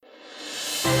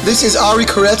This is Ari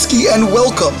Koretsky, and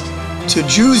welcome to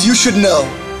Jews You Should Know,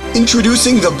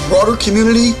 introducing the broader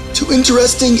community to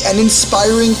interesting and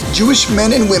inspiring Jewish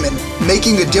men and women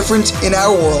making a difference in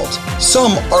our world.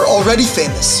 Some are already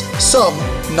famous, some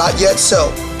not yet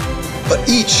so, but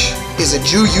each is a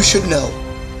Jew you should know.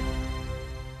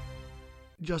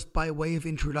 Just by way of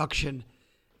introduction,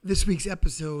 this week's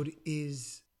episode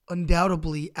is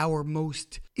undoubtedly our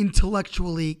most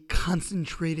intellectually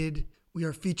concentrated. We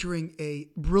are featuring a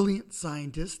brilliant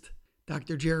scientist,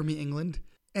 Dr. Jeremy England.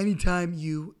 Anytime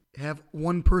you have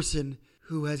one person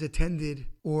who has attended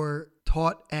or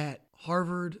taught at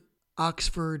Harvard,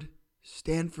 Oxford,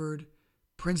 Stanford,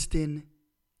 Princeton,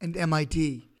 and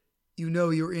MIT, you know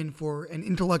you're in for an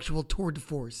intellectual tour de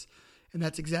force. And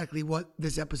that's exactly what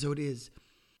this episode is.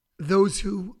 Those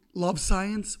who love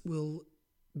science will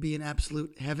be in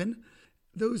absolute heaven.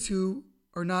 Those who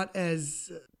are not as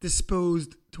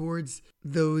disposed towards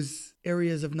those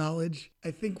areas of knowledge,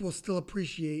 I think will still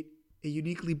appreciate a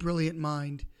uniquely brilliant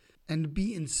mind and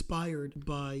be inspired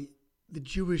by the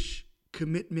Jewish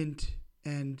commitment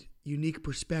and unique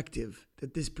perspective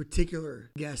that this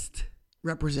particular guest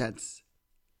represents.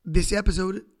 This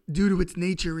episode, due to its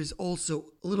nature, is also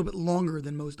a little bit longer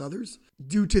than most others,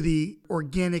 due to the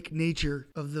organic nature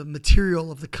of the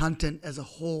material of the content as a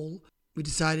whole. We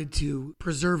decided to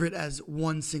preserve it as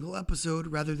one single episode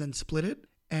rather than split it.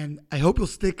 And I hope you'll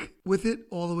stick with it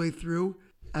all the way through.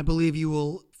 I believe you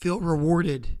will feel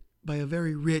rewarded by a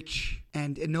very rich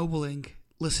and ennobling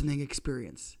listening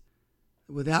experience.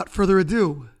 Without further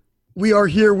ado, we are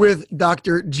here with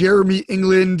Dr. Jeremy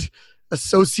England,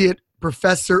 Associate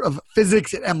Professor of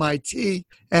Physics at MIT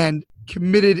and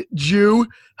committed Jew.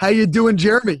 How you doing,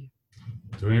 Jeremy?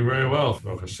 Doing very well,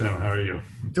 Baruch Hashem. How are you?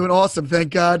 Doing awesome,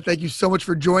 thank God. Thank you so much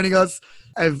for joining us.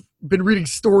 I've been reading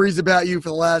stories about you for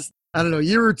the last,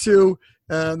 year or two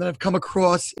that I've come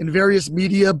across in various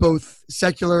media, both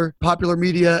secular, popular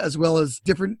media, as well as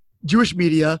different Jewish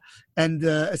media. And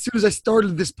as soon as I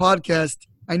started this podcast,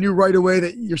 I knew right away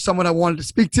that you're someone I wanted to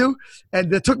speak to.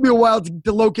 And it took me a while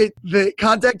to locate the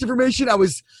contact information. I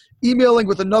was emailing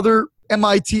with another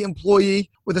MIT employee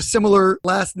with a similar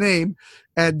last name,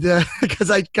 and because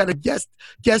I kind of guessed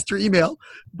your email.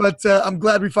 But I'm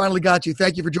glad we finally got you.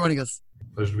 Thank you for joining us.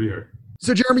 Pleasure to be here.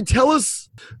 So, Jeremy, tell us,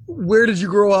 where did you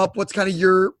grow up? What's kind of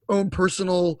your own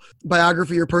personal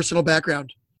biography, your personal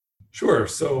background? Sure.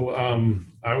 So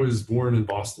I was born in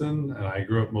Boston, and I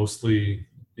grew up mostly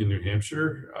in New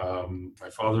Hampshire. My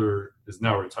father is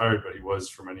now retired, but he was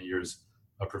for many years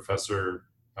a professor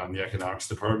on the economics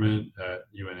department at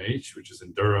UNH, which is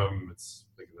in Durham. It's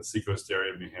like in the seacoast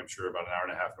area of New Hampshire, about an hour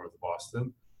and a half north of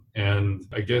Boston. And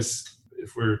I guess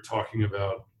if we're talking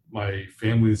about my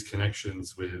family's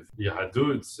connections with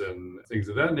Yahadut and things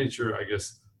of that nature, I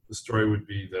guess the story would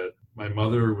be that my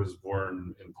mother was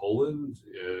born in Poland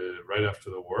right after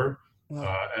the war.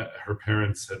 Wow. Her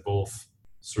parents had both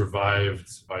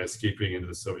survived by escaping into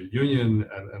the Soviet Union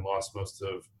and lost most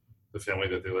of the family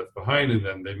that they left behind. And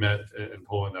then they met in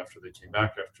Poland after they came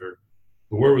back after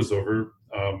the war was over.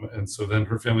 And so then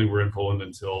her family were in Poland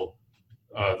until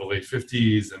the late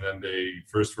 50s. And then they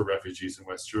first were refugees in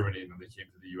West Germany, and then they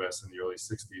came to the US in the early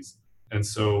 60s. And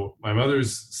so my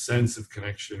mother's sense of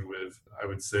connection with, I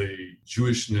would say,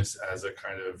 Jewishness as a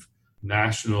kind of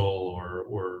national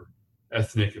or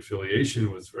ethnic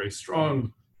affiliation was very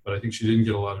strong. But I think she didn't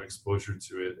get a lot of exposure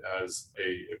to it as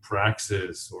a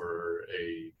praxis or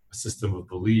a system of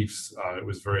beliefs. It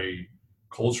was very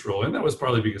cultural. And that was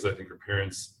partly because I think her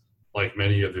parents, like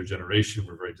many of their generation,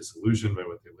 were very disillusioned by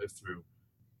what they lived through.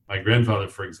 My grandfather,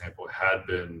 for example, had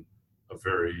been a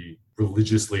very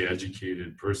religiously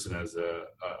educated person as a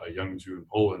young Jew in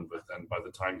Poland. But then by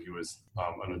the time he was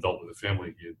an adult with a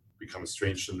family, he had become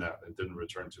estranged from that and didn't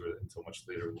return to it until much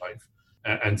later in life.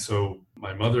 And so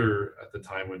my mother, at the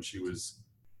time when she was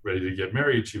ready to get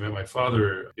married, she met my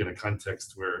father in a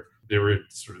context where they were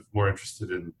sort of more interested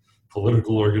in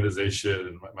political organization.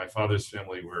 And my father's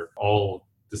family were all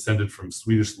descended from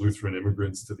Swedish Lutheran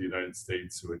immigrants to the United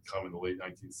States who had come in the late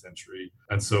 19th century.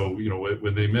 And so,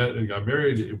 when they met and got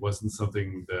married, it wasn't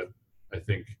something that I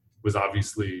think was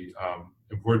obviously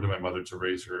important to my mother to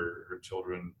raise her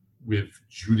children with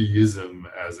Judaism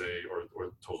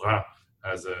or Torah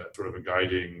as a sort of a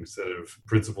guiding set of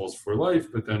principles for life.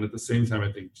 But then at the same time,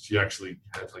 I think she actually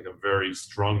had like a very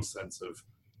strong sense of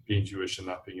being Jewish and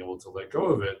not being able to let go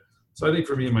of it. So I think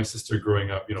for me and my sister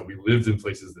growing up, we lived in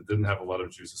places that didn't have a lot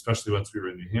of Jews, especially once we were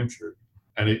in New Hampshire.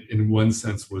 And it, in one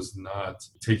sense, was not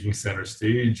taking center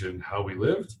stage in how we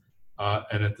lived.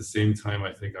 And at the same time,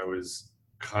 I think I was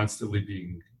constantly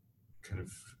being kind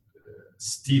of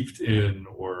steeped in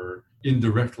or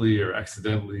indirectly or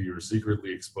accidentally or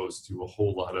secretly exposed to a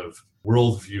whole lot of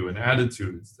worldview and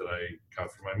attitudes that I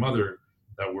got from my mother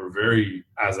that were very,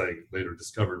 as I later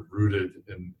discovered, rooted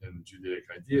in Judaic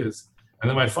ideas. And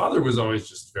then my father was always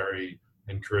just very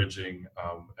encouraging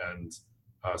and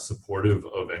supportive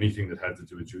of anything that had to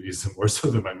do with Judaism, more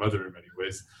so than my mother in many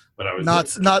ways. But I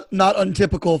was not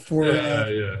untypical for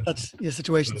such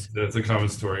situations. That's a common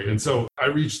story. And so I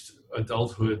reached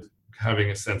adulthood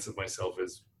having a sense of myself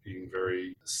as being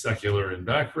very secular in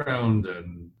background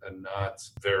and not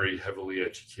very heavily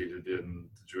educated in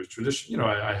the Jewish tradition.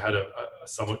 I had a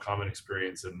somewhat common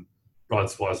experience in broad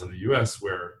swaths of the U.S.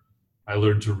 where I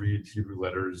learned to read Hebrew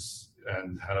letters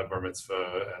and had a bar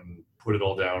mitzvah and put it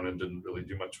all down and didn't really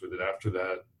do much with it after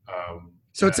that.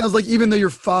 So it sounds like even though your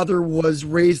father was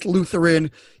raised Lutheran,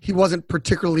 he wasn't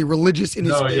particularly religious in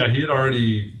his faith. Yeah, he had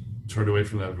already turned away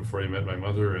from that before he met my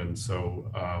mother. And so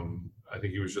I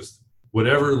think he was just,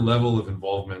 whatever level of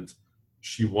involvement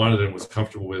she wanted and was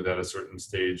comfortable with at a certain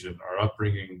stage in our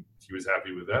upbringing, he was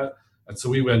happy with that. And so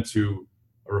we went to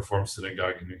a Reform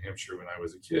synagogue in New Hampshire when I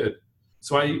was a kid.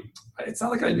 So it's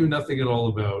not like I knew nothing at all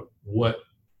about what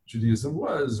Judaism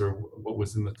was or what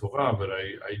was in the Torah, but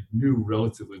I knew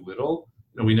relatively little.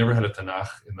 We never had a Tanakh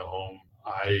in the home.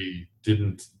 I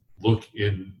didn't look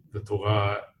in the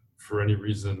Torah for any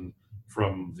reason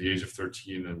from the age of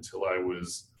 13 until I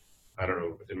was,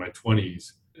 in my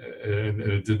 20s. And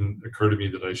it didn't occur to me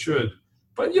that I should.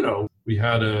 But, we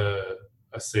had a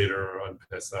Seder on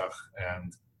Pesach,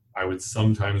 and I would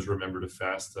sometimes remember to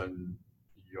fast on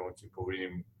Yom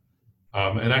Kippurim.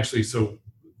 And actually, so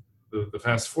the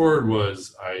fast forward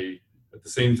was I, at the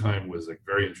same time, was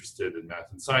very interested in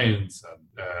math and science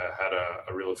and had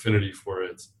a real affinity for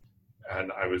it.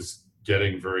 And I was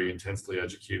getting very intensely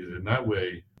educated in that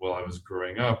way while I was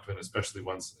growing up. And especially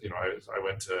once, I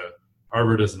went to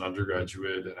Harvard as an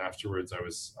undergraduate, and afterwards I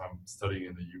was studying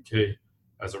in the UK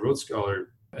as a Rhodes Scholar.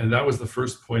 And that was the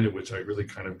first point at which I really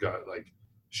kind of got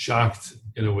shocked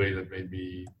in a way that made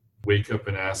me wake up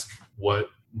and ask what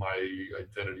my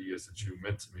identity as a Jew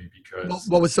meant to me. Because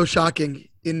what was so shocking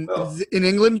in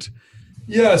England?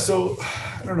 Yeah, so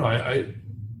I don't know.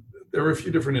 There were a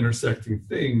few different intersecting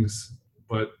things,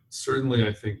 but certainly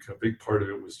I think a big part of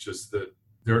it was just that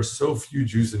there are so few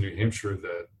Jews in New Hampshire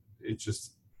that it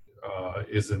just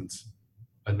isn't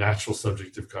a natural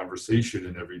subject of conversation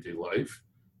in everyday life.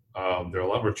 There are a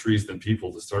lot more trees than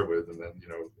people to start with, and then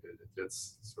it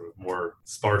gets sort of more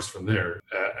sparse from there.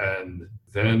 And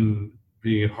then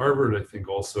being at Harvard, I think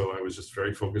also I was just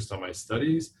very focused on my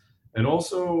studies, and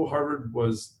also Harvard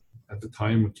was at the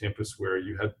time a campus where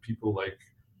you had people like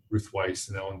Ruth Weiss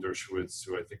and Ellen Dershowitz,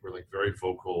 who I think were very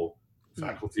vocal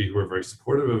faculty who were very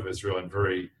supportive of Israel and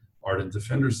very ardent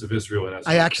defenders of Israel. And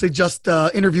I actually just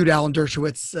interviewed Alan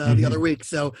Dershowitz the other week,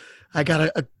 so I got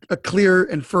a clear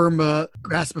and firm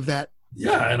grasp of that.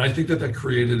 Yeah, and I think that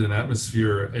created an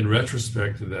atmosphere in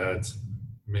retrospect that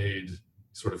made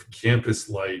sort of campus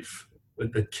life,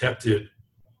 that kept it,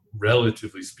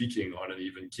 relatively speaking, on an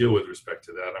even keel with respect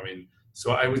to that.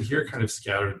 So I would hear kind of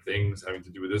scattered things having to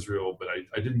do with Israel, but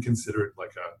I didn't consider it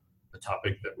like a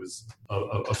topic that was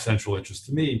of central interest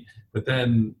to me. But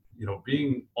then,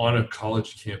 being on a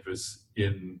college campus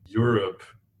in Europe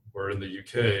or in the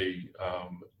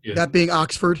UK. That being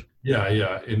Oxford?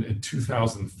 Yeah, in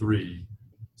 2003.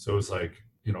 So it was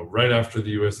right after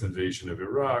the U.S. invasion of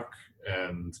Iraq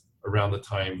and around the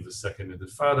time of the Second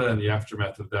Intifada and the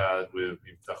aftermath of that with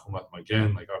Mivtach Chomat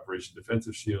Magen, Operation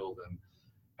Defensive Shield,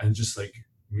 and just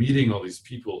meeting all these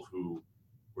people who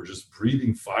were just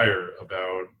breathing fire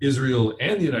about Israel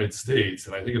and the United States.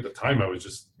 And I think at the time I was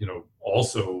just,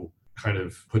 also kind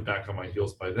of put back on my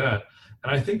heels by that.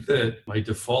 And I think that my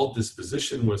default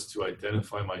disposition was to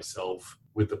identify myself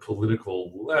with the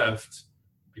political left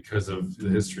because of the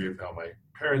history of how my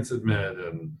parents had met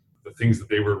and the things that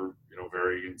they were,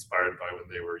 very inspired by when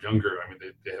they were younger.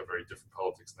 They have very different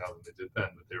politics now than they did then,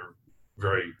 but they were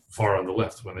very far on the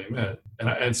left when they met.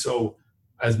 And so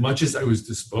as much as I was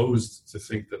disposed to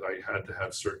think that I had to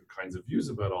have certain kinds of views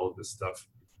about all of this stuff,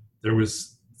 there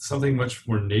was something much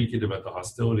more naked about the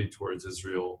hostility towards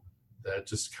Israel that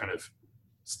just kind of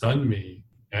stunned me.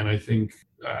 And I think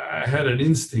I had an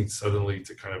instinct suddenly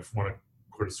to kind of want to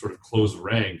sort of close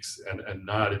ranks and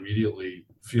not immediately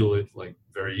feel it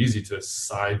very easy to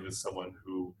side with someone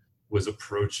who was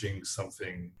approaching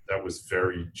something that was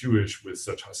very Jewish with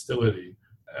such hostility.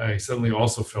 I suddenly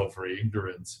also felt very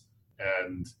ignorant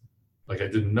and I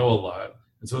didn't know a lot.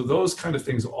 And so those kind of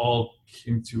things all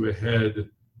came to a head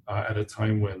at a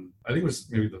time when I think it was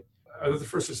maybe the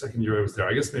first or second year I was there.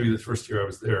 I guess maybe the first year I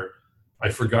was there, I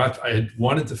forgot I had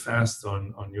wanted to fast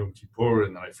on Yom Kippur,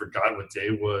 and then I forgot what day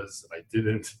it was, and I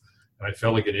didn't, and I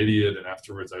felt like an idiot. And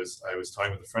afterwards, I was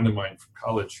talking with a friend of mine from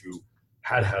college who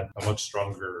had a much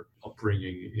stronger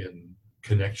upbringing in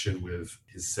connection with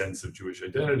his sense of Jewish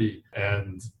identity,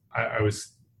 and I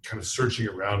was kind of searching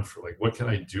around for like, what can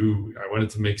I do? I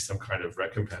wanted to make some kind of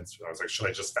recompense. I was like, should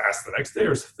I just fast the next day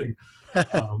or something?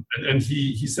 And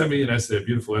he sent me an essay, a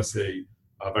beautiful essay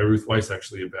by Ruth Weiss,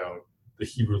 actually, about the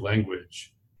Hebrew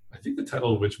language. I think the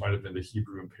title of which might have been The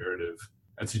Hebrew Imperative,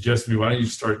 and suggested me, why don't you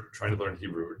start trying to learn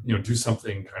Hebrew? Do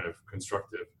something kind of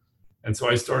constructive. And so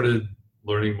I started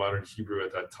learning modern Hebrew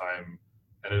at that time,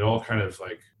 and it all kind of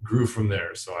like grew from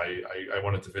there. So I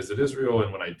wanted to visit Israel,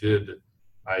 and when I did,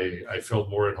 I felt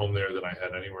more at home there than I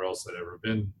had anywhere else I'd ever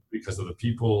been, because of the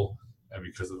people and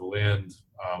because of the land.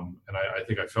 And I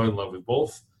think I fell in love with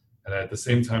both. And at the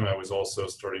same time, I was also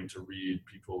starting to read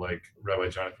people like Rabbi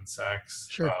Jonathan Sacks,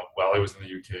 Sure. While I was in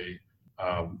the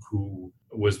UK, who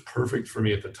was perfect for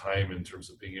me at the time in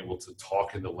terms of being able to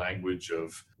talk in the language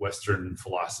of Western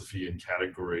philosophy and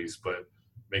categories, but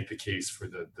make the case for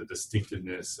the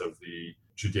distinctiveness of the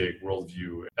Judaic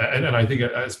worldview. And I think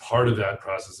as part of that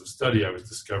process of study, I was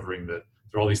discovering that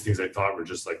there are all these things I thought were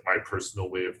just like my personal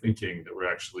way of thinking that were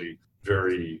actually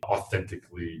very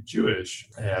authentically Jewish.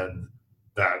 And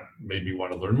that made me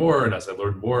want to learn more. And as I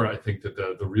learned more, I think that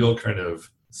the real kind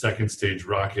of second stage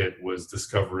rocket was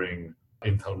discovering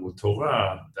in Talmud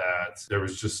Torah that there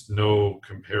was just no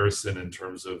comparison in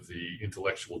terms of the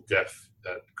intellectual depth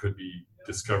that could be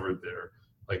discovered there.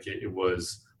 Like it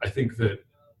was, I think that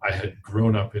I had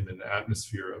grown up in an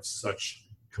atmosphere of such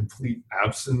complete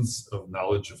absence of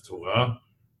knowledge of Torah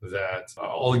that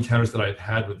all encounters that I'd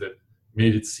had with it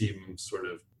made it seem sort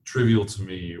of trivial to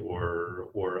me, or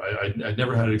I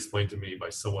never had it explained to me by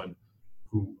someone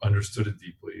who understood it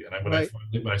deeply. And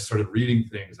when I started reading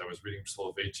things, I was reading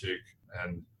Soloveitchik,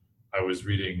 and I was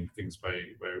reading things by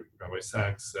Rabbi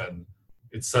Sacks, and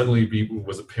it suddenly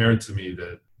was apparent to me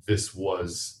that this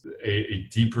was a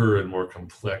deeper and more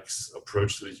complex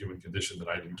approach to the human condition that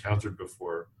I'd encountered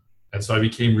before. And so I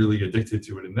became really addicted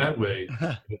to it in that way.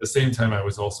 At the same time, I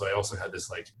also had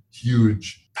this like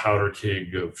huge powder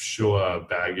keg of Shoah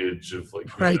baggage of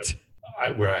like, right.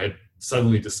 Where I had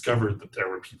suddenly discovered that there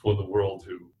were people in the world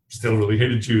who still really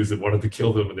hated Jews and wanted to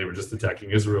kill them, and they were just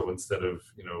attacking Israel instead of,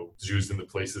 Jews in the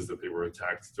places that they were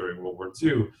attacked during World War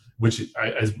II, which,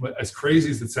 as crazy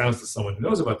as it sounds to someone who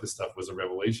knows about this stuff, was a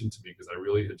revelation to me, because I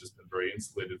really had just been very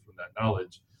insulated from that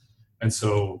knowledge. And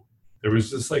so there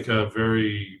was just like a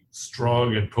very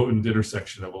strong and potent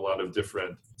intersection of a lot of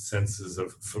different senses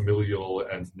of familial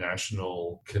and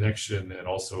national connection, and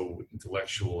also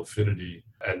intellectual affinity.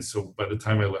 And so by the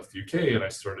time I left the UK and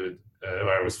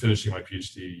I was finishing my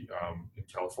PhD in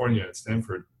California at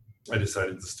Stanford, I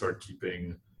decided to start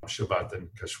keeping Shabbat and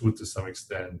Kashrut to some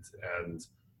extent. And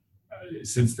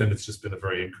since then, it's just been a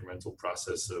very incremental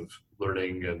process of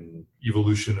learning and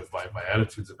evolution of my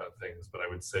attitudes about things. But I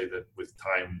would say that with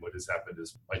time, what has happened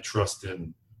is my trust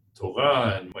in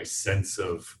Torah and my sense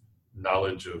of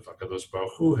knowledge of HaKadosh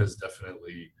Baruch Hu has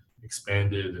definitely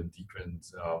expanded and deepened,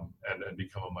 and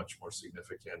become a much more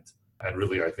significant, and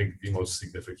really, I think, the most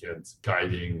significant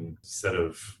guiding set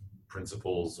of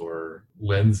principles or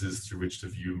lenses through which to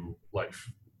view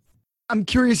life. I'm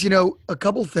curious, a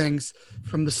couple things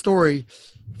from the story.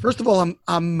 First of all,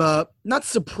 I'm not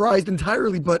surprised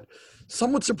entirely, but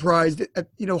somewhat surprised.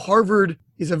 Harvard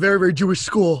is a very, very Jewish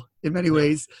school in many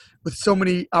ways, with so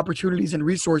many opportunities and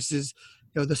resources.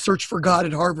 The search for God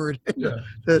at Harvard. Yeah.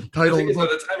 The title. I think at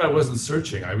the time I wasn't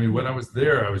searching. I mean, when I was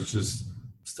there, I was just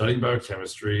studying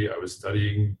biochemistry. I was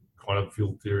studying quantum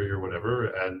field theory or whatever,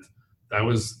 and that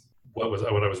was what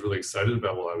I was really excited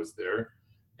about while I was there.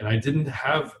 And I didn't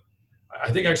have.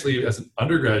 I think actually as an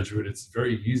undergraduate, it's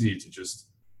very easy to just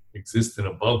exist in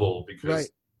a bubble, because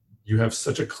you have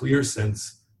such a clear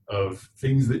sense of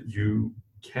things that you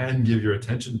can give your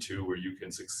attention to, where you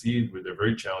can succeed, where they're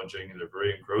very challenging and they're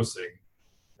very engrossing.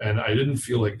 And I didn't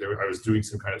feel like I was doing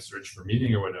some kind of search for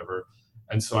meaning or whatever.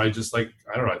 And so I just I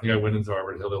don't know, I think I went into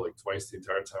Harvard Hill like twice the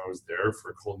entire time I was there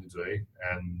for Kol Nidre,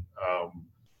 and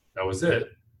that was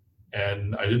it.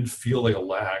 And I didn't feel like a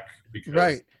lack,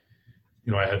 because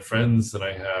I had friends, and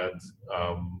I had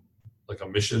like a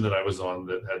mission that I was on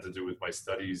that had to do with my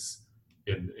studies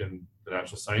in the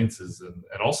natural sciences,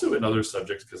 and also in other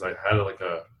subjects, because I had like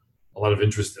a lot of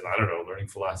interest in, learning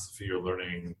philosophy or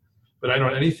learning, but I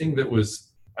don't know, anything that was,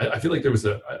 I feel like there was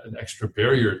an extra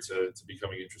barrier to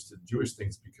becoming interested in Jewish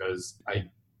things, because I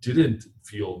didn't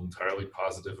feel entirely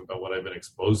positive about what I've been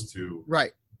exposed to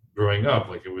growing up.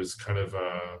 Like, it was kind of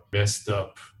a messed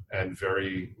up and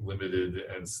very limited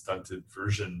and stunted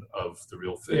version of the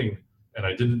real thing. And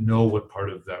I didn't know what part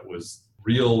of that was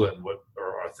real and what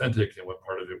or authentic, and what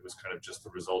part of it was kind of just the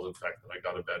result of the fact that I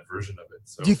got a bad version of it.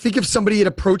 So Do you think if somebody had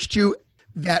approached you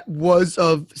that was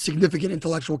of significant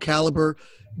intellectual caliber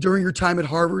during your time at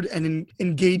Harvard and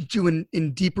engaged you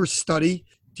in deeper study,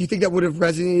 do you think that would have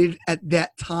resonated at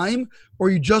that time, or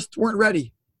you just weren't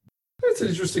ready? that's an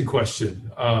interesting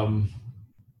question.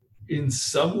 In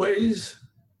some ways,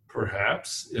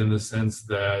 perhaps, in the sense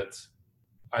that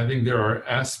I think there are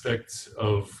aspects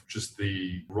of just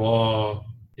the raw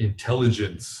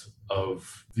intelligence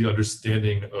of the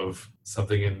understanding of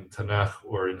something in Tanakh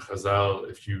or in Chazal.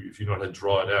 If you know how to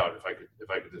draw it out, if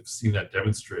I could have seen that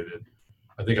demonstrated,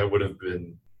 I think I would have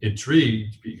been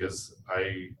intrigued, because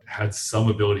I had some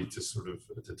ability to sort of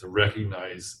to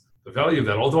recognize the value of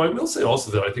that. Although I will say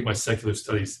also that I think my secular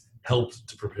studies helped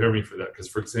to prepare me for that. Because,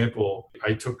 for example,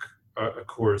 I took a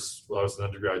course while I was an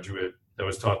undergraduate that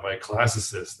was taught by a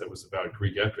classicist that was about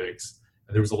Greek epics.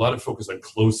 And there was a lot of focus on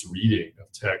close reading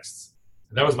of texts.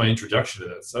 And that was my introduction to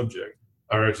that subject,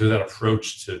 or to that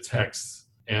approach to texts.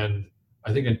 And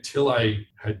I think until I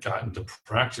had gotten to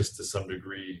practice to some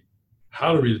degree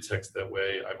how to read a text that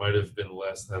way, I might have been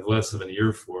less of an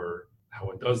ear for how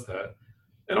it does that.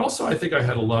 And also, I think I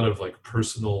had a lot of like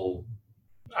personal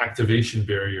activation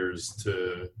barriers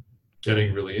to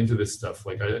getting really into this stuff.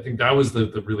 Like I think that was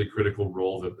the really critical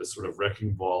role, that the sort of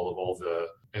wrecking ball of all the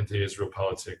anti-Israel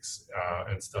politics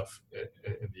and stuff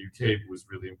in the UK was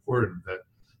really important. That,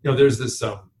 there's this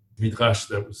midrash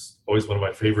that was always one of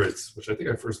my favorites, which I think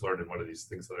I first learned in one of these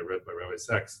things that I read by Rabbi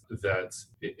Sachs, that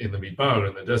in the Midbar,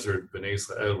 in the desert, Bnei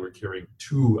Israel were carrying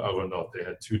two aronot. They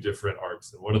had two different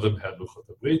arks, and one of them had Luchot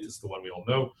HaBrit, it's the one we all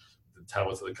know, the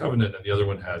tablets of the covenant, and the other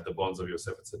one had the bones of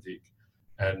Yosef Tzaddik.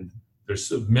 And there's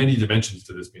so many dimensions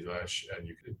to this midrash, and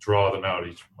you can draw them out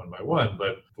each one by one.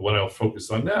 But the one I'll focus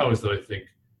on now is that I think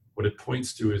what it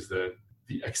points to is that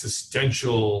the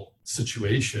existential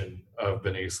situation of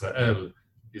Bnei Israel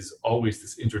is always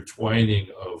this intertwining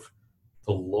of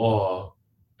the law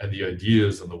and the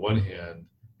ideas on the one hand,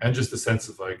 and just the sense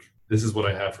of like, this is what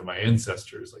I have from my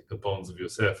ancestors, like the bones of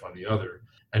Yosef on the other.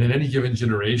 And in any given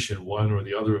generation, one or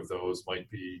the other of those might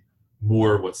be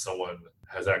more what someone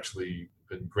has actually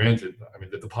been granted. I mean,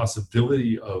 that the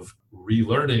possibility of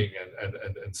relearning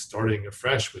and starting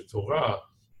afresh with Torah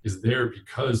is there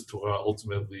because Torah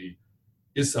ultimately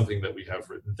is something that we have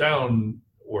written down,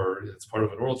 or it's part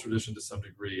of an oral tradition to some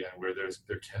degree, and where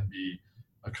there can be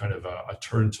a kind of a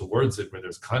turn towards it, where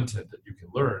there's content that you can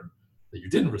learn that you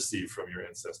didn't receive from your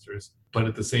ancestors. But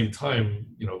at the same time,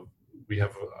 we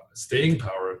have a staying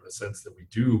power in the sense that we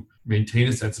do maintain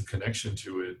a sense of connection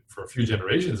to it for a few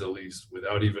generations at least,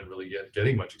 without even really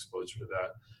getting much exposure to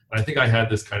that. And I think I had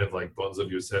this kind of like bones of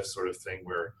Yosef sort of thing,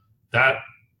 where that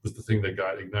was the thing that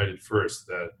got ignited first,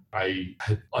 that I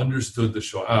had understood the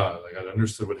Shoah, like I'd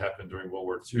understood what happened during World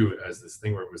War II as this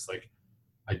thing where it was like,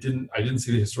 I didn't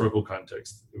see the historical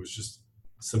context. It was just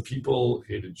some people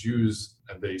hated Jews,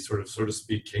 and they sort of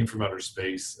speak came from outer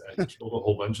space and killed a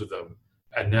whole bunch of them.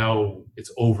 And now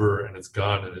it's over and it's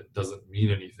gone, and it doesn't mean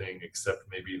anything except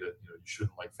maybe that you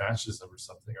shouldn't like fascism or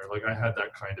something. Or like I had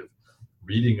that kind of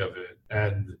reading of it,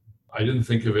 and I didn't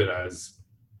think of it as,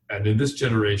 and in this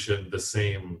generation, the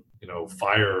same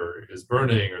fire is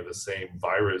burning or the same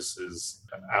virus is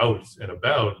out and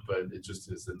about, but it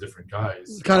just is in different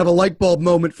guise. Kind of a light bulb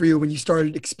moment for you when you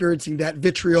started experiencing that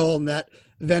vitriol and that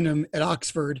venom at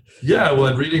Oxford. Yeah, well,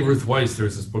 and reading Ruth Weiss,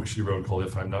 there's this book she wrote called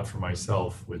If I'm Not For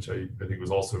Myself, which I think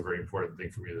was also a very important thing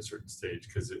for me at a certain stage,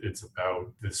 because it's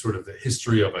about this sort of the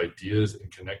history of ideas in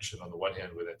connection, on the one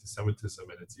hand, with anti-Semitism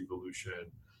and its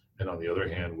evolution, and on the other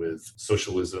hand, with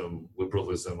socialism,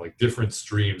 liberalism, like different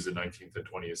streams in 19th and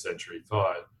 20th century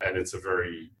thought. And it's a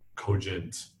very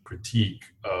cogent critique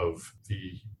of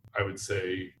the, I would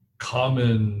say,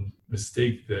 common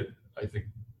mistake that I think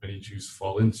many Jews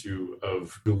fall into,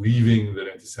 of believing that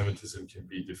anti-Semitism can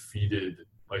be defeated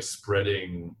by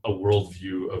spreading a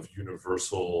worldview of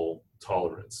universal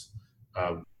tolerance.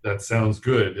 That sounds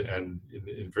good, and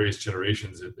in various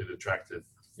generations, it attracted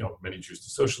many Jews to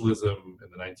socialism in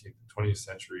the 19th and 20th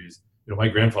centuries. My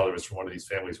grandfather was from one of these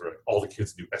families where all the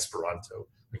kids knew Esperanto.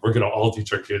 Like, we're going to all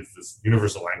teach our kids this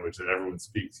universal language that everyone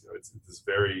speaks. It's this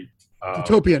very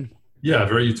utopian. Yeah,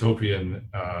 very utopian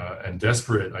and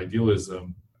desperate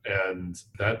idealism, and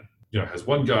that has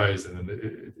one guise, and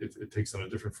then it takes on a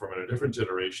different form in a different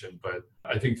generation. But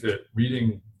I think that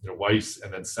reading Weiss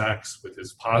and then Sachs with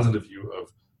his positive view of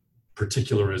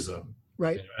particularism,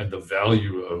 right, and the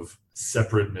value of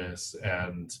separateness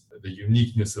and the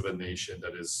uniqueness of a nation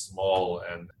that is small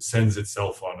and sends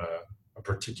itself on a a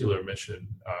particular mission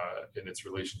in its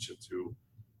relationship to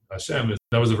Hashem.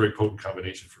 That was a very potent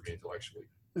combination for me intellectually.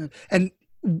 And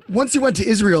once you went to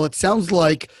Israel, it sounds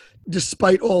like,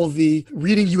 despite all the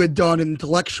reading you had done and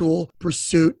intellectual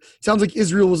pursuit, it sounds like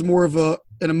Israel was more of an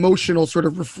emotional, sort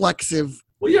of reflexive.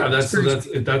 Well, yeah,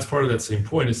 that's part of that same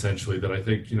point, essentially, that I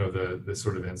think, the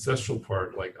sort of ancestral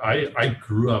part, like I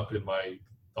grew up in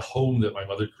the home that my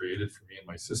mother created for me and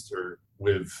my sister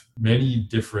with many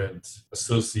different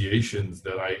associations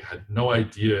that I had no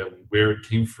idea where it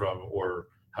came from or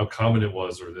how common it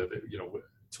was, or that,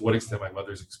 to what extent my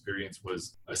mother's experience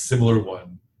was a similar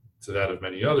one to that of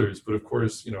many others. But of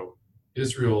course,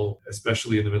 Israel,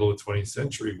 especially in the middle of the 20th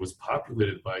century, was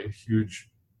populated by a huge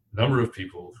number of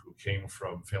people who came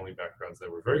from family backgrounds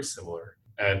that were very similar.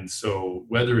 And so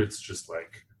whether it's just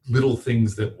like little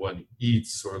things that one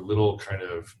eats or little kind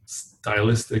of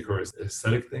stylistic or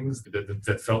aesthetic things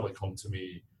that felt like home to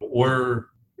me, or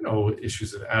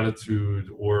issues of attitude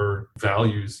or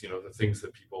values, the things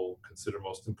that people consider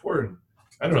most important,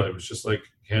 I don't know, it was just like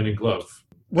hand in glove.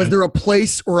 Was there a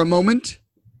place or a moment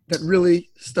that really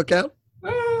stuck out?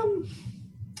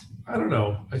 I don't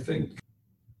know. I think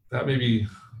that may be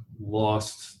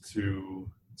lost to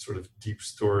sort of deep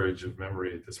storage of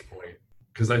memory at this point.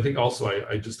 Because I think also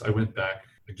I went back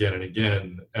again and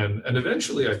again. And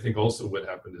eventually I think also what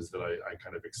happened is that I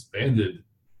kind of expanded.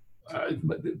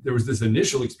 There was this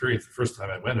initial experience the first time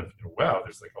I went of, wow,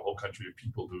 there's like a whole country of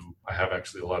people who I have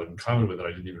actually a lot in common with that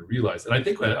I didn't even realize. And I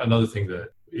think another thing that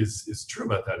is true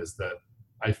about that is that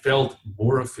I felt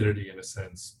more affinity in a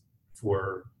sense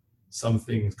for some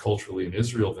things culturally in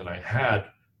Israel than I had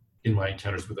in my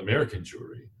encounters with American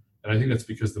Jewry. And I think that's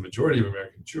because the majority of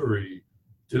American Jewry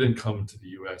didn't come to the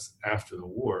US after the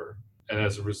war. And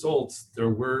as a result, there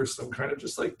were some kind of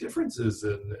just like differences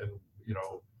in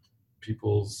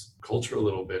people's culture a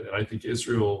little bit. And I think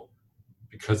Israel,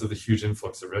 because of the huge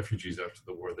influx of refugees after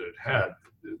the war that it had,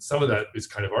 some of that is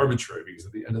kind of arbitrary, because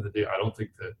at the end of the day, I don't think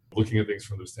that looking at things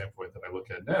from the standpoint that I look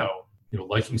at now,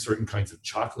 liking certain kinds of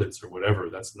chocolates or whatever,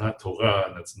 that's not Torah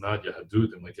and that's not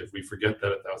Yahadut. And like, if we forget that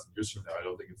 1,000 years from now, I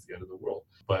don't think it's the end of the world.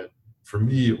 But for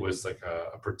me, it was like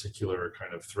a particular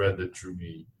kind of thread that drew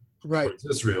me towards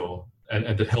Israel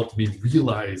and that helped me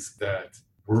realize that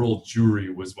world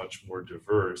Jewry was much more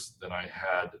diverse than I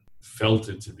had felt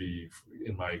it to be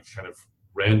in my kind of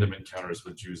random encounters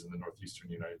with Jews in the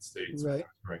northeastern United States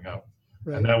growing up.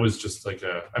 Right. And that was just like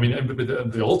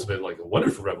the ultimate, like a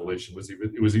wonderful revelation was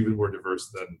it was even more diverse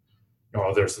than,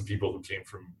 there are some people who came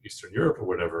from Eastern Europe or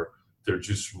whatever. They're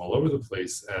Jews from all over the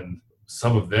place. And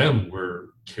some of them were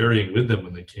carrying with them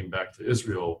when they came back to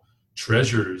Israel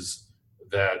treasures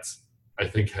that I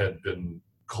think had been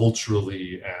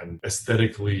culturally and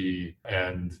aesthetically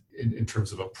and in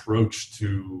terms of approach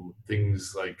to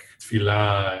things like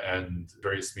tefillah and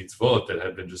various mitzvot that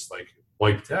had been just like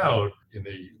wiped out in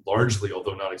the largely,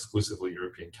 although not exclusively,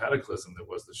 European cataclysm that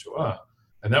was the Shoah.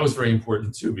 And that was very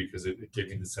important too, because it gave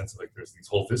me the sense of like there's these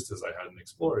whole vistas I hadn't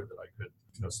explored that I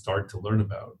could start to learn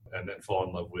about and then fall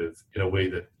in love with in a way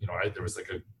that there was like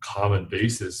a common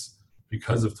basis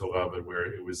because of Torah, but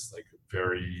where it was like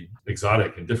very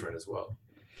exotic and different as well.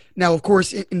 Now, of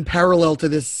course, in parallel to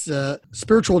this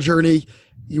spiritual journey,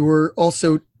 you were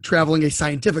also traveling a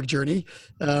scientific journey,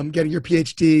 getting your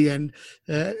PhD, and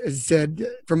as I said,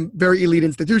 from very elite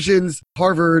institutions,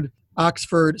 Harvard,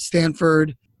 Oxford,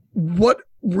 Stanford. What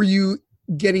were you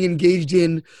getting engaged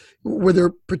in? Were there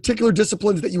particular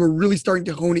disciplines that you were really starting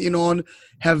to hone in on?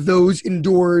 Have those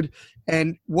endured?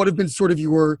 And what have been sort of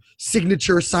your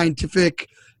signature scientific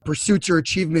pursuits or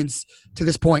achievements to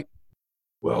this point?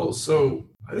 Well, so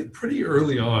I think pretty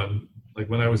early on, like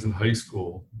when I was in high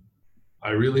school, I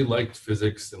really liked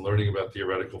physics and learning about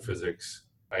theoretical physics.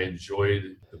 I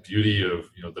enjoyed the beauty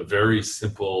of, the very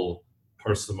simple,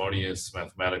 parsimonious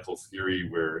mathematical theory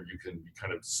where you can be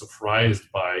kind of surprised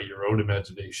by your own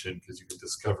imagination because you can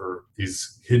discover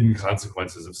these hidden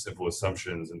consequences of simple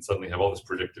assumptions and suddenly have all this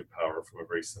predictive power from a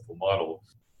very simple model.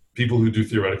 People who do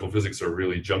theoretical physics are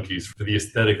really junkies for the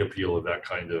aesthetic appeal of that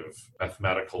kind of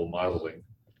mathematical modeling.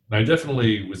 And I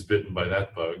definitely was bitten by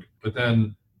that bug. But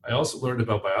then I also learned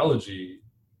about biology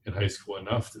in high school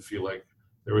enough to feel like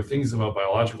there were things about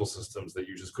biological systems that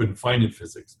you just couldn't find in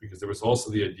physics, because there was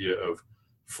also the idea of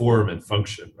form and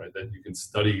function, right? That you can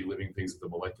study living things at the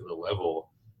molecular level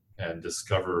and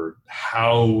discover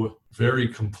how very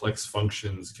complex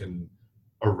functions can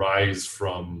arise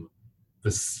from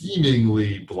the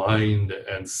seemingly blind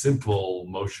and simple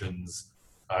motions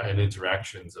and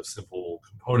interactions of simple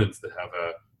components that have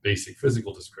a basic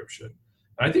physical description.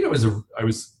 And I think I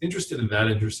was interested in that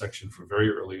intersection from very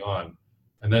early on.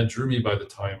 And that drew me by the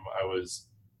time I was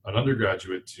an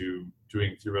undergraduate to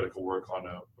doing theoretical work on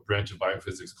a branch of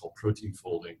biophysics called protein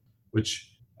folding,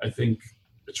 which I think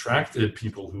attracted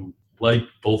people who like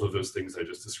both of those things I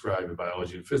just described in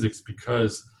biology and physics,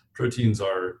 because proteins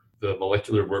are the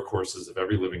molecular workhorses of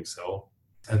every living cell.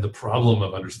 And the problem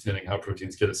of understanding how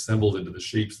proteins get assembled into the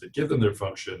shapes that give them their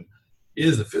function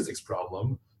is a physics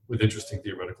problem with interesting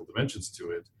theoretical dimensions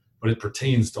to it. But it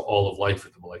pertains to all of life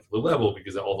at the molecular level,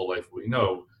 because all the life we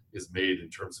know is made in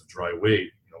terms of dry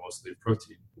weight, mostly of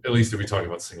protein. At least if we talk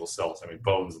about single cells,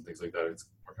 bones and things like that, it's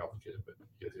more complicated, but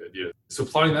you get the idea. So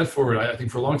plotting that forward, I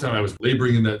think for a long time I was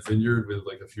laboring in that vineyard with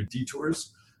like a few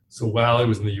detours. So while I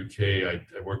was in the UK,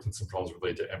 I worked on some problems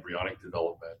related to embryonic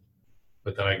development.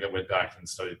 But then I went back and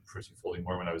studied protein folding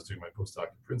more when I was doing my postdoc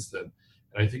at Princeton.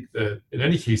 And I think that in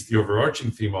any case, the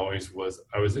overarching theme always was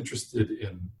I was interested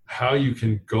in how you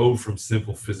can go from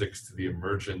simple physics to the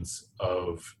emergence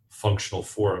of functional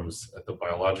forms at the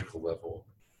biological level.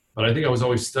 But I think I was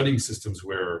always studying systems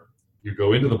where you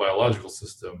go into the biological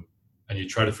system and you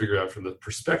try to figure out from the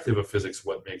perspective of physics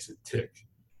what makes it tick.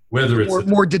 Whether it's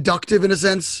more deductive in a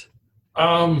sense.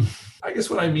 I guess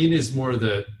what I mean is more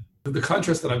that the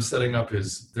contrast that I'm setting up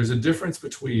is there's a difference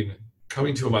between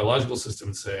coming to a biological system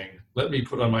and saying, let me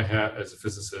put on my hat as a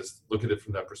physicist, look at it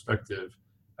from that perspective,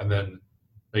 and then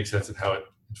make sense of how it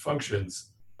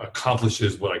functions,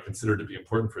 accomplishes what I consider to be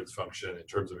important for its function in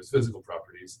terms of its physical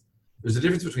properties. There's a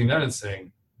difference between that and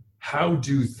saying, how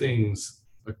do things,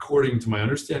 according to my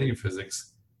understanding of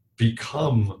physics,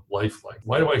 become lifelike?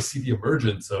 Why do I see the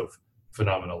emergence of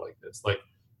phenomena like this? Like,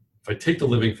 if I take the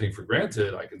living thing for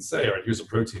granted, I can say, all right, here's a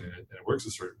protein in it, and it works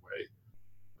a certain way.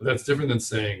 But that's different than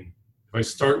saying, if I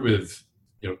start with,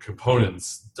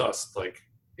 components, dust, like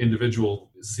individual,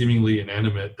 seemingly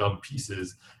inanimate, dumb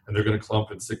pieces, and they're going to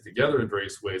clump and stick together in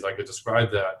various ways, I could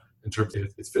describe that in terms of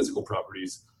its physical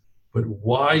properties. But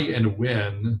why and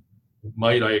when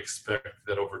might I expect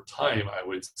that over time I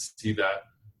would see that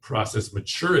process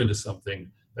mature into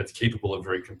something that's capable of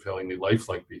very compellingly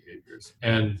lifelike behaviors?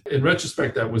 And in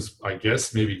retrospect, that was, I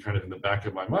guess, maybe kind of in the back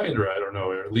of my mind, or I don't know,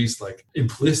 or at least like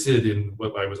implicit in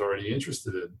what I was already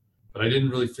interested in. But I didn't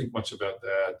really think much about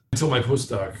that until my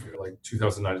postdoc, like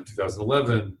 2009 and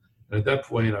 2011. And at that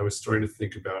point, I was starting to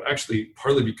think about, actually,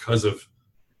 partly because of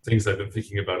things I've been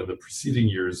thinking about in the preceding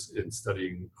years in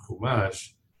studying Chumash,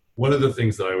 one of the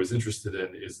things that I was interested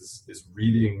in is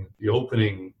reading the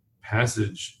opening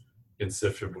passage in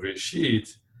Sefer Bereshit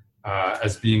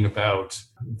as being about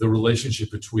the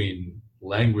relationship between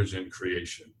language and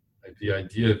creation. Like the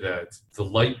idea that the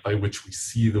light by which we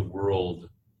see the world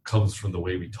comes from the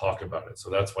way we talk about it. So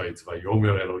that's why it's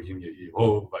Vayomer Elohim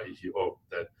Yehiho Vayihi,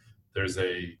 that there's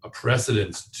a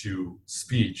precedence to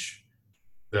speech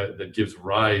that gives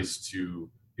rise to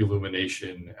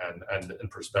illumination and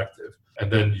perspective.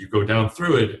 And then you go down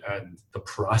through it, and the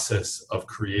process of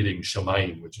creating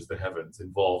Shamayim, which is the heavens,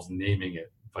 involves naming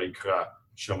it, Vayikra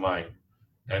Shamayim.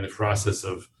 And the process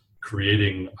of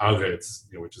creating Aretz,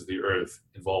 which is the earth,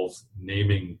 involves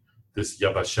naming this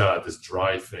Yabasha, this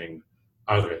dry thing,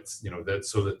 Aretz.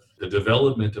 So that the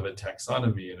development of a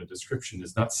taxonomy and a description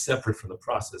is not separate from the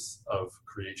process of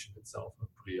creation itself.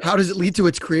 How does it lead to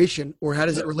its creation, or how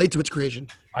does it relate to its creation?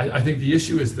 I think the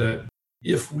issue is that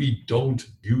if we don't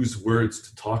use words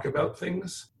to talk about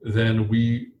things, then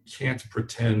we can't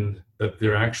pretend that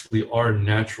there actually are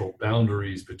natural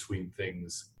boundaries between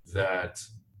things that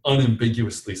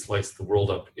unambiguously slice the world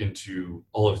up into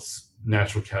all of its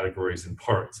natural categories and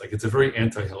parts. Like, it's a very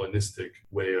anti-Hellenistic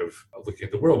way of looking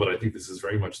at the world, but I think this is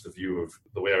very much the view of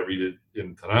the way I read it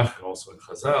in Tanakh and also in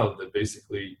Chazal, that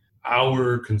basically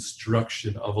our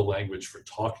construction of a language for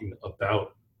talking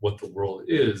about what the world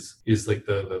is like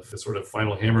the sort of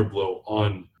final hammer blow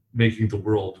on making the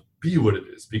world be what it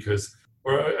is. Because,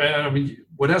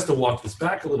 one has to walk this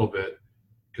back a little bit,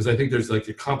 because I think there's like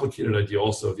a complicated idea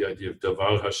also of the idea of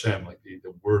Davar Hashem, like the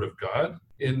word of God.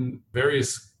 In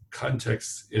various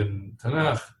contexts in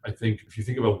Tanakh, I think if you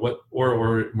think about what,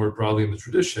 or more broadly in the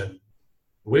tradition,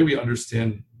 the way we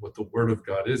understand what the word of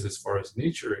God is as far as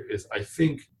nature is, I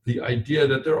think, the idea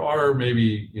that there are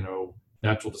maybe,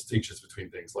 natural distinctions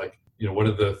between things. Like, one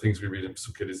of the things we read in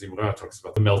Psukei de Zimra talks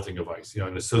about the melting of ice,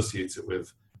 and associates it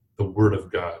with the word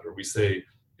of God. Or we say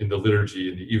in the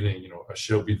liturgy in the evening,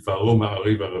 Asher bidvaro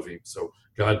ma'ariv aravim. So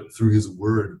God, through his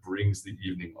word, brings the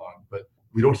evening on. But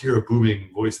we don't hear a booming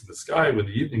voice in the sky when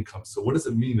the evening comes. So what does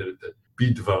it mean that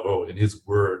bidvaro, in his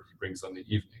word, he brings on the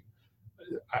evening?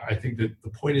 I think that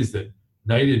the point is that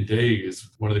night and day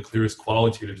is one of the clearest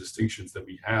qualitative distinctions that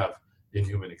we have in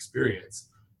human experience.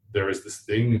 There is this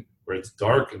thing where it's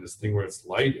dark and this thing where it's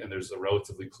light, and there's a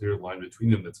relatively clear line between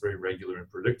them that's very regular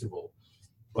and predictable.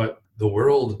 But the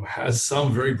world has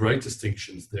some very bright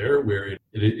distinctions there where it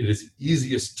is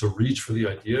easiest to reach for the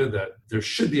idea that there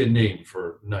should be a name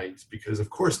for night, because of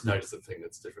course night is a thing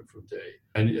that's different from day.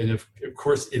 And if, of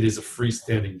course it is a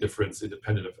freestanding difference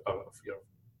independent of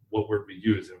what word we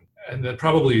use. And that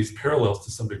probably is parallels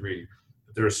to some degree.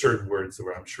 There are certain words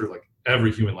where I'm sure like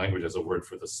every human language has a word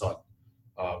for the sun,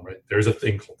 right? There's a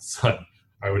thing called the sun.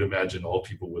 I would imagine all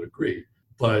people would agree.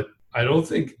 But I don't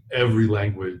think every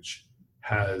language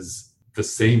has the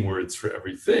same words for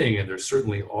everything. And there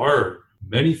certainly are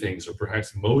many things, or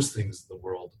perhaps most things in the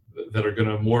world, that are going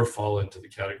to more fall into the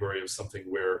category of something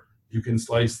where you can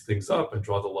slice things up and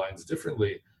draw the lines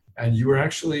differently. And you are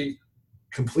actually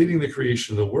completing the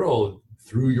creation of the world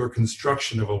through your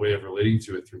construction of a way of relating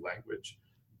to it through language.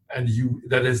 And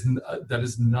that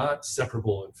is not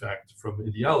separable, in fact, from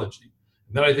ideology.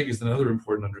 And that, I think, is another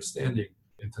important understanding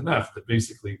in Tanakh, that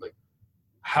basically, like,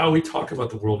 how we talk about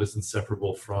the world is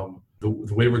inseparable from the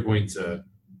way we're going to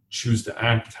choose to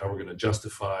act, how we're going to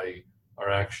justify our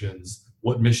actions,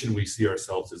 what mission we see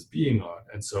ourselves as being on.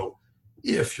 And so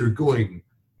if you're going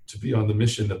to be on the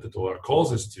mission that the Torah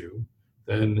calls us to,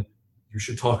 then you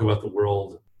should talk about the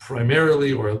world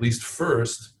primarily, or at least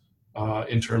first,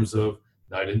 in terms of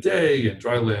night and day, and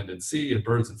dry land and sea, and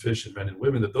birds and fish, and men and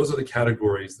women, that those are the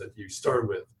categories that you start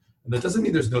with. And that doesn't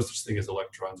mean there's no such thing as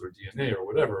electrons or DNA or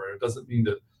whatever. It doesn't mean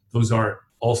that those aren't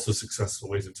also successful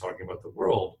ways of talking about the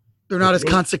world. They're not as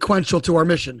consequential to our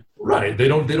mission. Right. They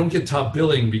don't get top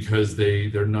billing because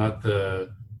they're not the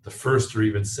first or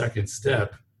even second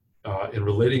step in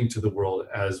relating to the world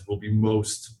as will be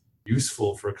most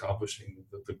useful for accomplishing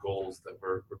the goals that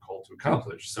we're called to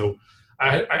accomplish. So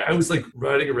I was like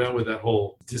riding around with that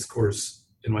whole discourse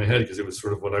in my head, because it was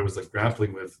sort of what I was like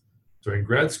grappling with during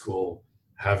grad school,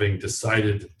 having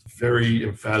decided very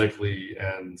emphatically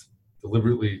and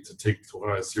deliberately to take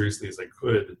Torah as seriously as I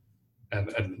could.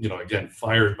 And again,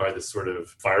 fired by this sort of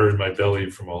fire in my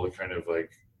belly from all the kind of like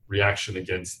reaction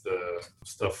against the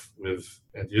stuff with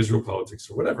anti-Israel politics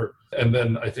or whatever. And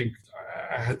then I think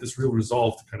I had this real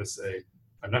resolve to kind of say,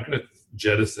 I'm not going to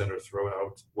jettison or throw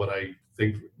out what I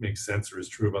think makes sense or is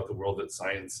true about the world that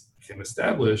science can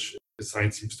establish.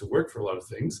 Science seems to work for a lot of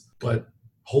things, but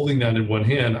holding that in one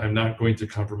hand, I'm not going to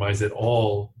compromise at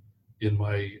all in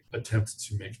my attempt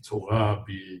to make Torah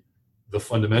be the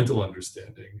fundamental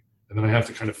understanding. And then I have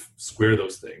to kind of square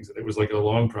those things. And it was like a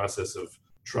long process of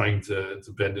trying to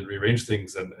bend and rearrange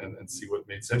things and see what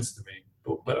made sense to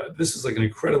me. But this is like an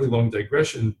incredibly long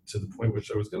digression to the point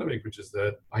which I was going to make, which is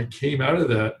that I came out of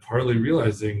that partly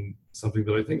realizing something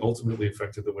that I think ultimately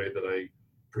affected the way that I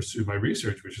pursued my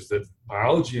research, which is that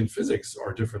biology and physics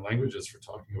are different languages for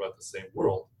talking about the same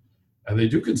world. And they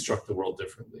do construct the world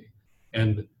differently.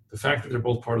 And the fact that they're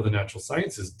both part of the natural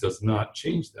sciences does not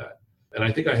change that. And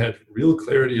I think I had real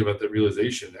clarity about that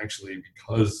realization, actually,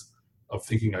 because of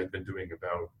thinking I'd been doing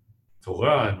about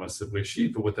Torah and Maaseh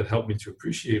Bereshit. But what that helped me to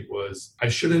appreciate was I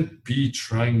shouldn't be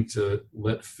trying to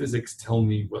let physics tell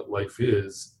me what life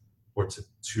is, or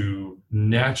to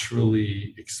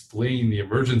naturally explain the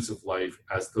emergence of life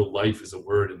as though life is a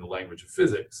word in the language of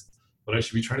physics. What I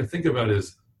should be trying to think about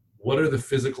is, what are the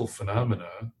physical phenomena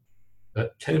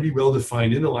that can be well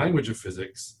defined in the language of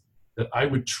physics that I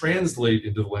would translate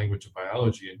into the language of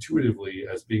biology intuitively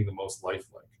as being the most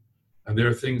lifelike? And there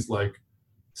are things like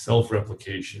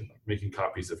self-replication, like making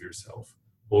copies of yourself,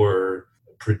 or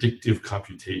predictive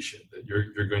computation, that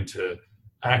you're going to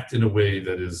act in a way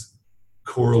that is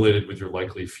correlated with your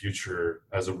likely future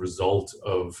as a result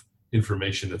of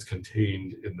information that's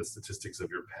contained in the statistics of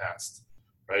your past,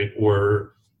 right?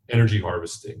 Or energy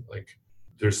harvesting, like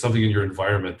there's something in your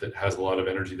environment that has a lot of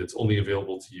energy that's only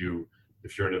available to you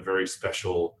if you're in a very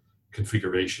special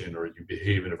configuration or you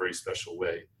behave in a very special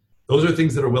way. Those are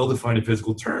things that are well defined in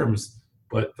physical terms,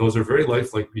 but those are very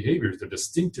lifelike behaviors. They're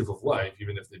distinctive of life,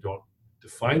 even if they don't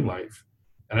define life.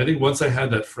 And I think once I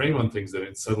had that frame on things, that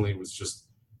it suddenly was just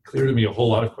clear to me a whole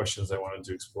lot of questions I wanted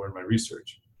to explore in my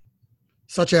research.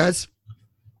 Such as?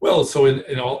 Well, so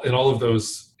in all of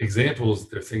those examples,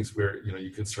 there are things where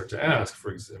you can start to ask,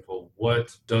 for example,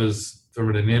 what does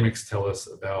thermodynamics tell us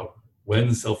about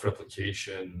when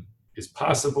self-replication is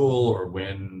possible or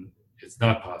when it's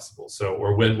not possible? So,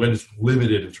 or when it's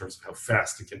limited in terms of how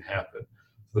fast it can happen.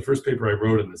 So the first paper I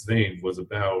wrote in this vein was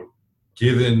about,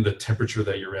 given the temperature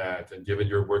that you're at and given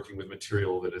you're working with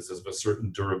material that is of a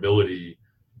certain durability,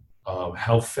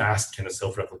 how fast can a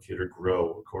self-replicator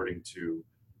grow according to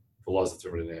the laws of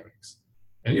thermodynamics?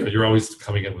 And you're always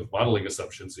coming in with modeling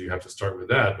assumptions, so you have to start with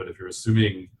that. But if you're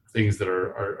assuming things that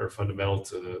are fundamental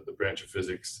to the branch of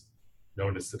physics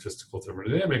known as statistical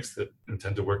thermodynamics that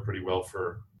tend to work pretty well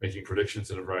for making predictions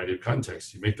in a variety of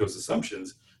contexts. You make those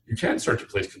assumptions, you can start to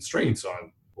place constraints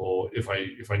on, well, if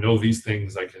I know these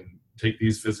things, I can take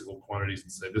these physical quantities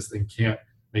and say this thing can't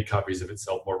make copies of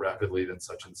itself more rapidly than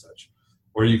such and such.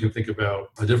 Or you can think about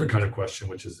a different kind of question,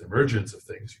 which is emergence of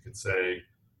things. You can say,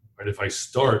 right, if I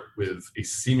start with a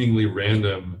seemingly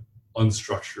random,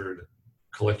 unstructured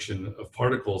collection of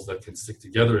particles that can stick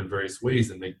together in various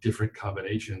ways and make different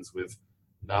combinations with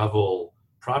novel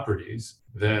properties,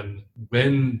 then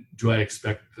when do I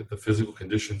expect that the physical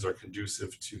conditions are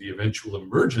conducive to the eventual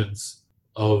emergence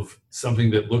of something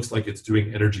that looks like it's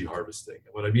doing energy harvesting?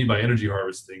 And what I mean by energy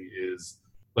harvesting is,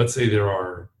 let's say there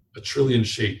are a trillion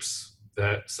shapes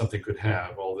that something could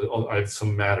have. I have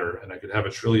some matter and I could have a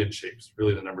trillion shapes.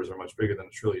 Really, the numbers are much bigger than a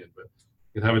trillion, but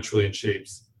you can have a trillion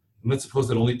shapes. And let's suppose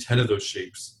that only 10 of those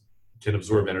shapes can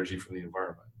absorb energy from the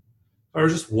environment. If I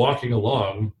was just walking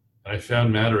along and I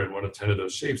found matter in one of 10 of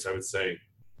those shapes, I would say,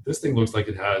 this thing looks like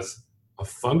it has a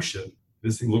function.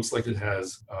 This thing looks like it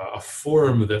has a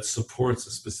form that supports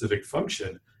a specific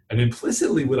function. And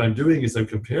implicitly what I'm doing is I'm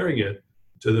comparing it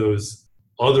to those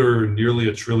other nearly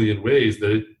a trillion ways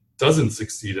that it doesn't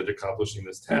succeed at accomplishing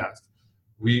this task.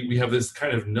 We have this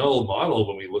kind of null model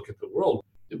when we look at the world.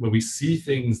 When we see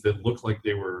things that look like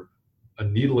they were a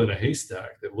needle in a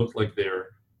haystack, that look like there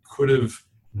could have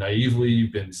naively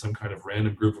been some kind of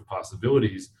random group of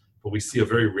possibilities, but we see a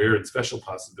very rare and special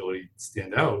possibility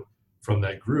stand out from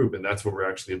that group, and that's what we're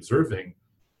actually observing.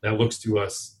 That looks to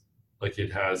us like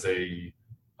it has a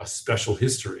special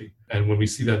history. And when we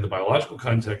see that in the biological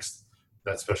context,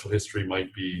 that special history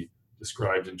might be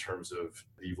described in terms of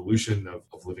the evolution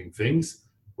of living things.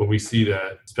 When we see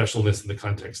that specialness in the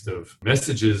context of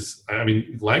messages, I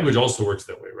mean, language also works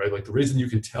that way, right? Like the reason you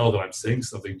can tell that I'm saying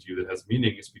something to you that has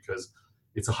meaning is because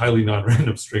it's a highly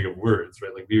non-random string of words,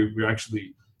 right? Like we're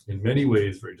actually, in many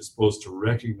ways, very disposed to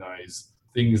recognize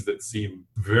things that seem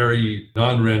very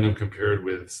non-random compared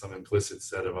with some implicit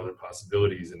set of other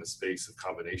possibilities in a space of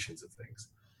combinations of things.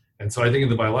 And so I think in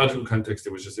the biological context,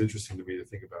 it was just interesting to me to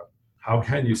think about how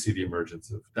can you see the emergence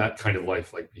of that kind of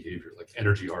lifelike behavior, like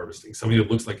energy harvesting, something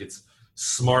that looks like it's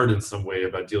smart in some way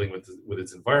about dealing with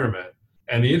its environment.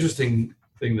 And the interesting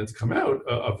thing that's come out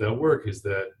of that work is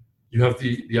that you have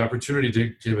the opportunity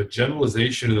to give a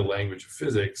generalization in the language of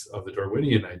physics of the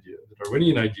Darwinian idea. The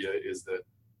Darwinian idea is that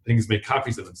things make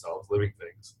copies of themselves, living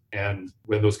things. And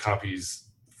when those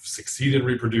copies succeed in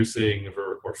reproducing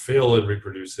or fail in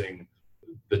reproducing,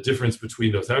 the difference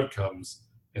between those outcomes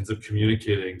ends up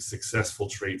communicating successful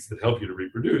traits that help you to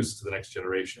reproduce to the next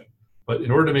generation. But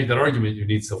in order to make that argument, you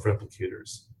need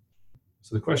self-replicators.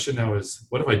 So the question now is,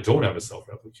 what if I don't have a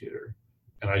self-replicator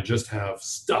and I just have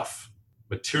stuff,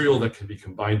 material that can be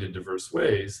combined in diverse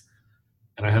ways,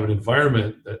 and I have an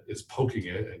environment that is poking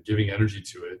it and giving energy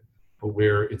to it, but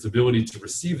where its ability to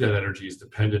receive that energy is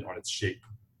dependent on its shape,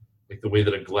 like the way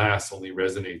that a glass only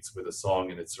resonates with a song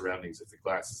and its surroundings if the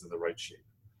glass is in the right shape.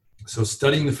 So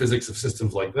studying the physics of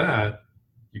systems like that,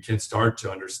 you can start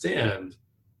to understand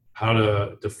how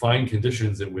to define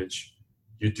conditions in which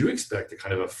you do expect a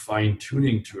kind of a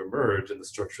fine-tuning to emerge in the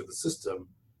structure of the system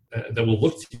that will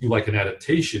look to you like an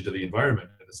adaptation to the environment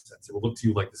in a sense. It will look to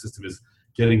you like the system is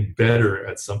getting better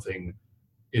at something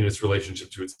in its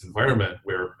relationship to its environment,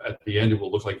 where at the end it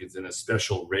will look like it's in a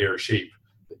special rare shape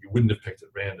that you wouldn't have picked at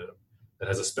random, that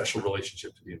has a special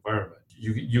relationship to the environment.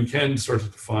 You can start to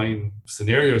define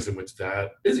scenarios in which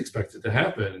that is expected to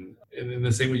happen, and in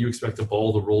the same way you expect a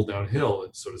ball to roll downhill,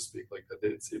 so to speak, like that.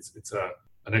 It's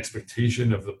an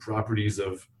expectation of the properties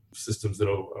of systems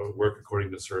that work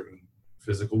according to certain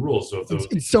physical rules. So if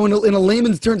those, so in a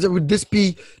layman's terms, would this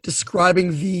be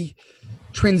describing the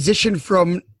transition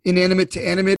from inanimate to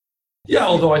animate? Yeah,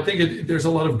 although I think there's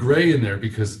a lot of gray in there,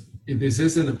 because this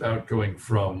isn't about going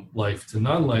from life to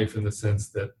non-life in the sense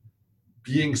that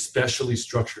being specially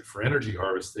structured for energy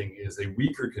harvesting is a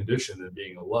weaker condition than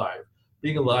being alive.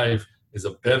 Being alive is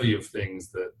a bevy of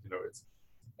things that, it's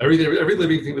every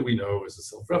living thing that we know is a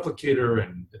self-replicator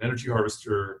and an energy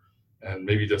harvester and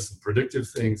maybe does some predictive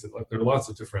things. And there are lots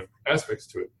of different aspects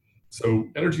to it. So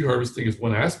energy harvesting is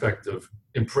one aspect of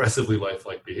impressively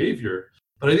lifelike behavior.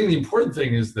 But I think the important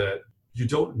thing is that you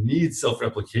don't need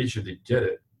self-replication to get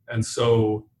it. And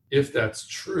so if that's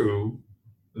true,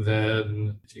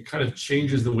 then it kind of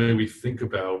changes the way we think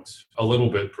about, a little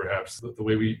bit perhaps, the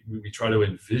way we try to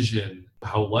envision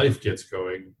how life gets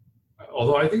going.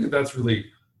 Although I think that that's really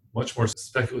much more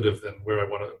speculative than where I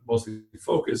want to mostly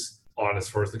focus on as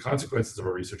far as the consequences of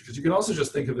our research. Because you can also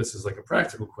just think of this as like a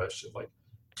practical question, like,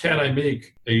 can I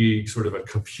make a sort of a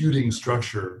computing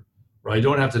structure where I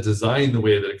don't have to design the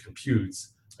way that it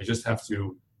computes? I just have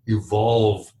to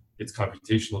evolve its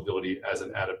computational ability as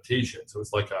an adaptation. So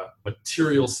it's like a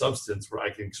material substance where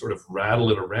I can sort of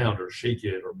rattle it around or shake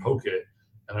it or poke it.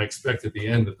 And I expect at the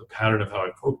end that the pattern of how I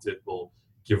poked it will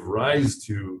give rise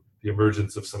to the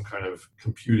emergence of some kind of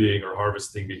computing or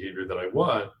harvesting behavior that I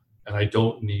want. And I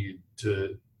don't need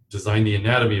to design the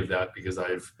anatomy of that because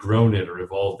I've grown it or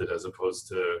evolved it as opposed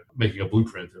to making a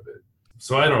blueprint of it.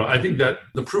 So I don't know. I think that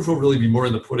the proof will really be more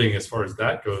in the pudding as far as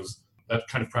that goes, that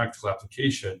kind of practical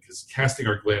application, because casting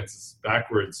our glances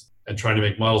backwards and trying to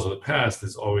make models of the past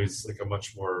is always like a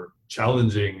much more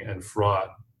challenging and fraught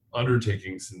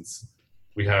undertaking since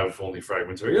we have only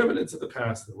fragmentary evidence of the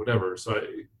past and whatever. So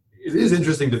it is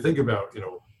interesting to think about,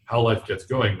 how life gets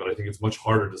going, but I think it's much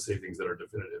harder to say things that are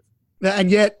definitive.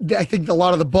 And yet, I think a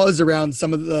lot of the buzz around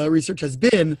some of the research has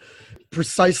been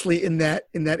precisely in that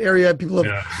area. People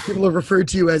have referred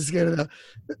to you as kind of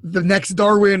the next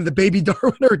Darwin, the baby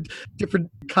Darwin, or different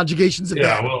conjugations of that.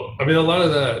 Yeah, well, I mean, a lot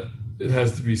of that, it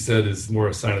has to be said, is more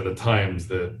a sign of the times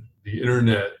that the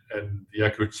internet and the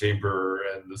echo chamber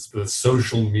and the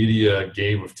social media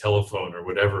game of telephone or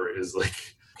whatever is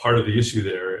like part of the issue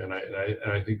there. And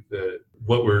I think that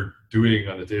what we're doing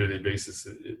on a day-to-day basis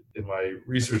in my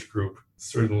research group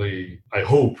certainly, I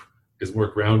hope, is more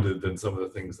grounded than some of the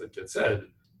things that get said.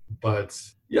 But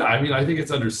yeah, I mean, I think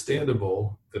it's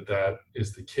understandable that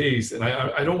is the case. And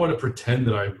I don't want to pretend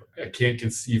that I can't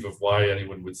conceive of why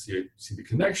anyone would see the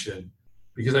connection,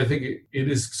 because I think it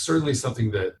is certainly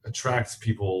something that attracts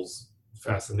people's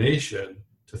fascination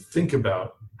to think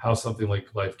about how something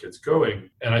like life gets going.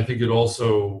 And I think it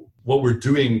also, what we're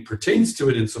doing pertains to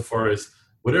it insofar as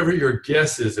whatever your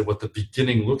guess is at what the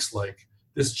beginning looks like,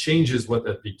 this changes what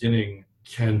that beginning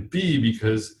can be,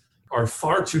 because our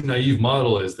far too naive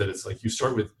model is that it's like you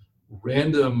start with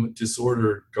random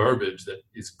disordered garbage that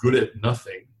is good at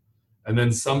nothing. And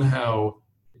then somehow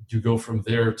you go from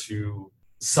there to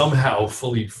somehow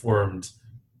fully formed,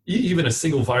 even a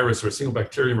single virus or a single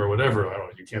bacterium or whatever. I don't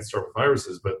know, you can't start with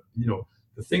viruses, but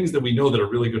the things that we know that are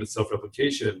really good at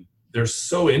self-replication, they're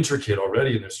so intricate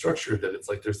already in their structure that it's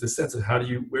like there's this sense of how do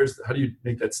you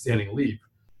make that standing leap?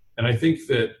 And I think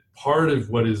that part of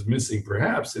what is missing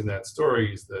perhaps in that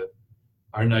story is that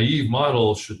our naive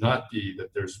model should not be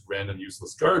that there's random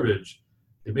useless garbage.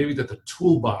 It may be that the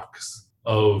toolbox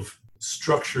of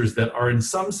structures that are in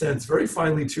some sense very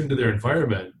finely tuned to their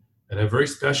environment and have very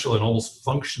special and almost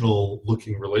functional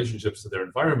looking relationships to their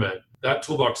environment, that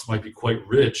toolbox might be quite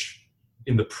rich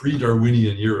in the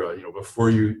pre-Darwinian era, before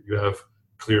you have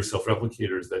clear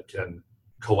self-replicators that can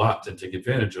co-opt and take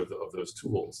advantage of those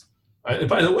tools. And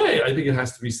by the way, I think it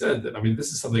has to be said that,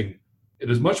 this is something,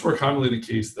 it is much more commonly the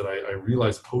case that I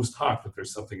realize post hoc that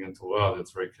there's something in Torah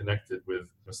that's very connected with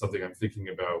something I'm thinking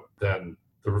about than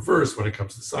the reverse when it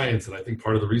comes to science. And I think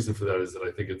part of the reason for that is that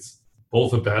I think it's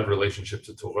both a bad relationship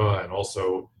to Torah and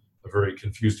also a very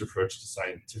confused approach to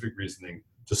scientific reasoning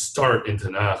to start in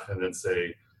Tanakh and then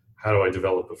say, how do I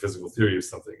develop a physical theory of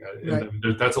something?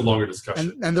 Right. That's a longer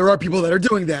discussion. And there are people that are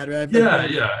doing that, right?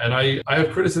 Yeah. And I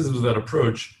have criticisms of that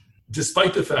approach,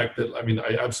 despite the fact that,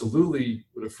 I absolutely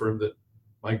would affirm that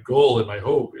my goal and my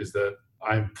hope is that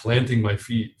I'm planting my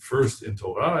feet first in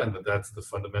Torah and that's the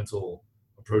fundamental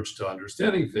approach to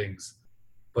understanding things.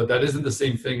 But that isn't the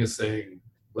same thing as saying,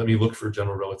 let me look for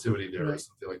general relativity there, right, or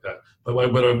something like that. But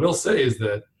what I will say is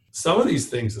that some of these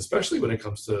things, especially when it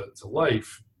comes to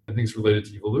life and things related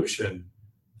to evolution,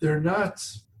 they're not,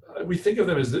 we think of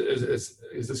them as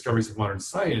discoveries of modern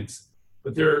science,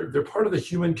 but they're part of the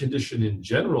human condition in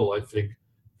general. I think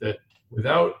that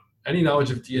without any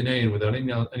knowledge of DNA and without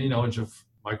any knowledge of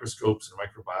microscopes and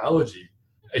microbiology,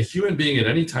 a human being at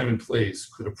any time and place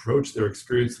could approach their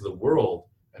experience of the world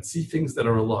and see things that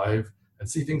are alive and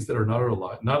see things that are not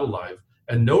alive,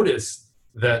 and notice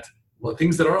that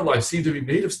things that are alive seem to be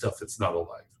made of stuff that's not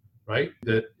alive, right?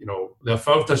 That, the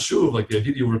afav tashuv, like the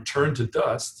idea that you return to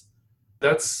dust,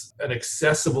 that's an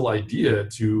accessible idea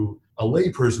to a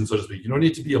layperson, so to speak. You don't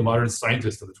need to be a modern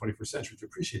scientist of the 21st century to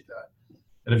appreciate that.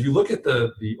 And if you look at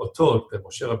the otot that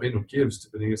Moshe Rabbeinu gives to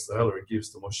Bnei Yisrael, or he gives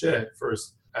to Moshe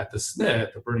first at the sneh,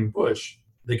 at the burning bush,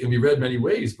 they can be read many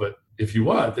ways, but if you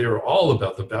want, they are all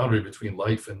about the boundary between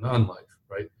life and non-life,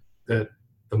 right? That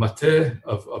the mateh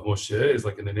of Moshe is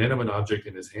like an inanimate object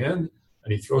in his hand,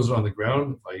 and he throws it on the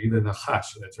ground, and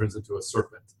it turns into a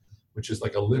serpent, which is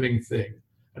like a living thing.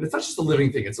 And it's not just a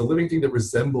living thing, it's a living thing that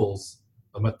resembles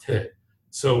a mateh.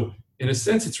 So in a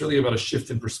sense, it's really about a shift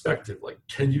in perspective. Like,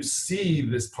 can you see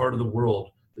this part of the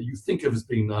world that you think of as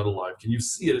being not alive? Can you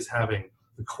see it as having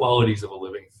the qualities of a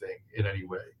living thing in any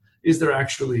way? Is there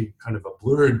actually kind of a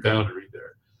blurred boundary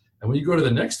there? And when you go to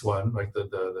the next one, like the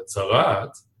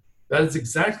tzarat, that is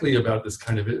exactly about this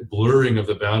kind of blurring of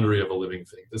the boundary of a living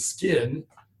thing. The skin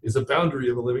is a boundary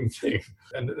of a living thing.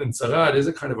 And tzaraat is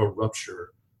a kind of a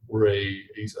rupture or an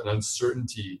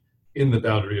uncertainty in the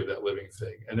boundary of that living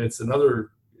thing. And it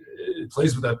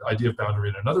plays with that idea of boundary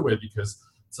in another way, because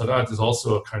tzaraat is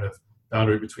also a kind of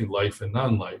boundary between life and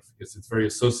non-life, because it's very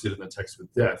associated in the text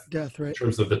with death. Death, right. In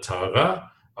terms of the tahara,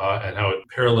 and how it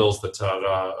parallels the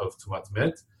tahara of tumat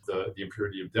met, the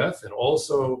impurity of death. And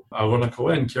also, Aaron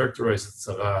HaKohen characterizes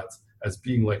tzaraat as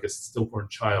being like a stillborn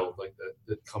child, like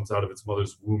that comes out of its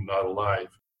mother's womb not alive.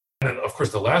 And of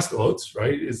course, the last oath,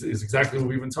 right, is exactly what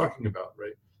we've been talking about,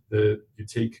 right? You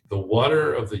take the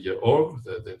water of the Ye'or,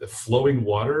 the flowing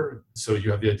water. So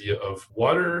you have the idea of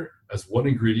water as one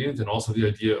ingredient, and also the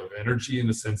idea of energy in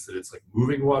the sense that it's like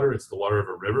moving water. It's the water of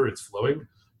a river. It's flowing.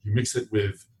 You mix it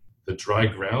with the dry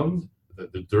ground,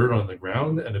 the dirt on the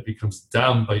ground, and it becomes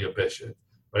dam bayabeshet,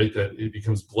 right? That it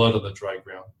becomes blood on the dry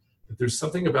ground. That there's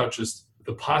something about just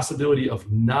the possibility of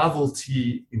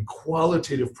novelty in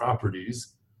qualitative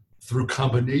properties through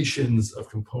combinations of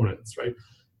components, right?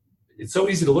 It's so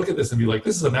easy to look at this and be like,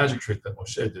 this is a magic trick that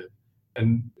Moshe did.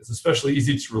 And it's especially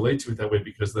easy to relate to it that way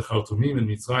because the Chartumim in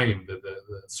Mitzrayim, the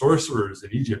sorcerers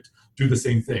in Egypt, do the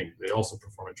same thing. They also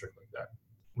perform a trick like that.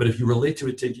 But if you relate to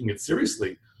it taking it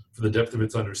seriously for the depth of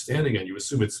its understanding and you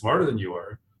assume it's smarter than you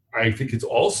are, I think it's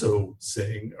also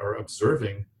saying or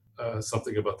observing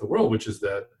something about the world, which is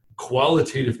that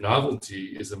qualitative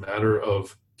novelty is a matter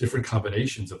of different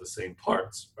combinations of the same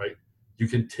parts, right? You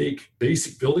can take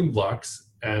basic building blocks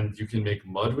and you can make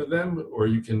mud with them, or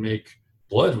you can make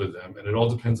blood with them, and it all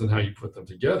depends on how you put them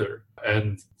together.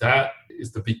 And that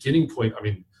is the beginning point. I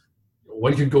mean,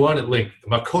 one can go on at length.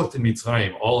 The Makot in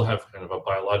Mitzrayim all have kind of a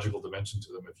biological dimension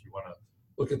to them, if you want to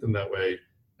look at them that way.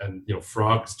 And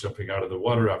frogs jumping out of the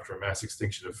water after a mass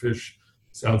extinction of fish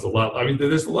sounds a lot. I mean,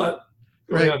 there's a lot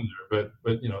going on there,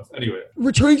 but anyway.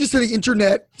 Returning just to the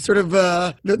internet, sort of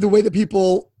the way that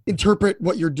people interpret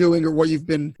what you're doing or what you've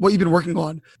been working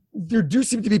on, there do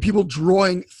seem to be people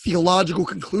drawing theological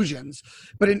conclusions,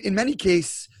 but in many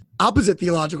cases, opposite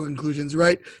theological conclusions,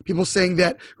 right? People saying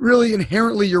that really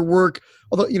inherently your work,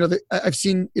 although, I've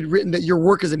seen it written that your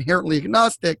work is inherently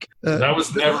agnostic. That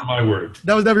was never my word.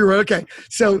 That was never your word. Okay.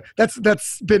 So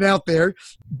that's been out there,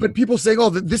 but people saying,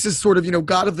 that this is sort of,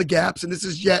 God of the gaps, and this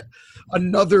is yet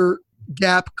another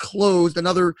gap closed,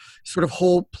 another sort of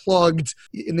hole plugged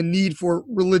in the need for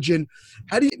religion.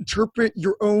 How do you interpret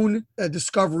your own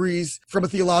discoveries from a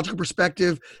theological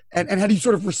perspective, and how do you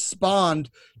sort of respond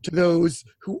to those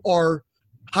who are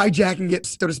hijacking it,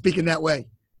 so to speak, in that way?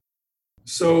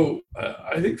 So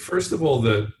I think, first of all,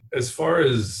 that as far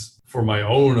as for my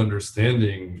own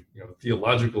understanding,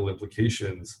 theological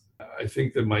implications, I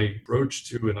think that my approach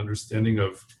to an understanding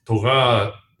of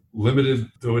Torah, limited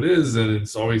though it is, and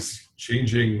it's always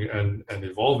changing and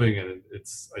evolving, and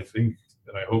it's, I think,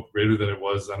 and I hope, greater than it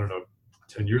was,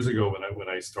 10 years ago when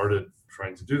I started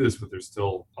trying to do this, but there's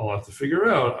still a lot to figure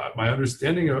out. My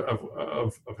understanding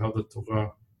of how the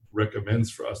Torah recommends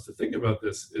for us to think about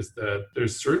this is that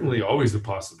there's certainly always a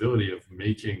possibility of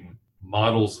making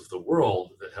models of the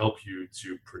world that help you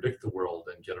to predict the world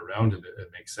and get around it and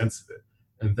make sense of it.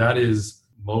 And that is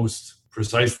most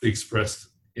precisely expressed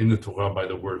in the Torah by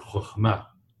the word chokhmah,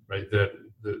 right? That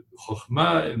the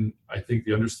chokhmah, and I think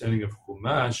the understanding of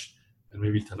Chumash and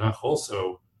maybe Tanakh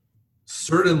also,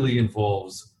 certainly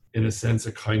involves, in a sense,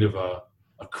 a kind of a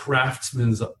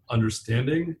craftsman's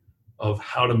understanding of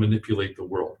how to manipulate the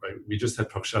world, right? We just had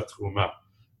Parshat Terumah,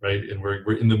 right? And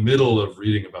we're in the middle of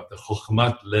reading about the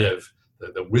chokhmat lev,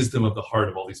 the wisdom of the heart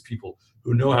of all these people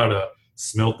who know how to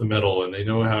smelt the metal, and they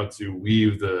know how to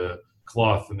weave the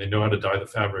cloth, and they know how to dye the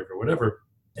fabric or whatever.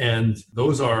 And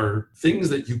those are things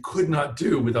that you could not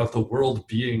do without the world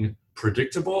being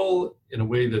predictable in a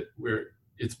way that where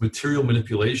its material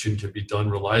manipulation can be done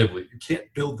reliably. You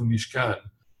can't build the Mishkan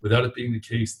without it being the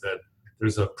case that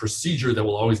there's a procedure that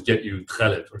will always get you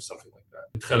tchelet or something like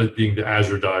that. Tchelet being the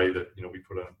azure dye that we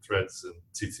put on threads and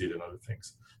tzitzit and other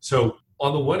things. So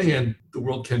on the one hand, the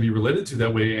world can be related to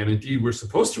that way, and indeed we're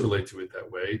supposed to relate to it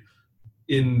that way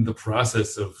in the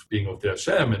process of being Ovdei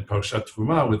Hashem, and Parshat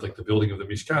Terumah, with like the building of the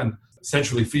Mishkan,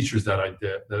 essentially features that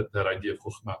idea of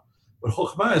Chokhmah. But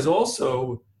Chokhmah is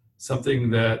also something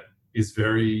that is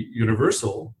very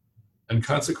universal, and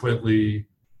consequently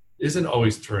isn't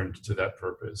always turned to that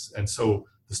purpose. And so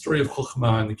the story of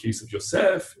Chokhmah in the case of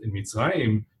Yosef in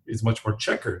Mitzrayim is much more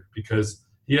checkered, because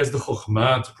he has the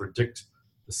Chokhmah to predict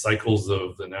the cycles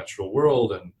of the natural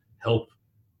world and help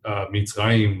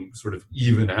Mitzrayim sort of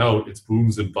even out its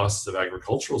booms and busts of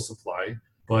agricultural supply.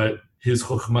 But his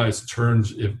Chokhmah is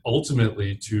turned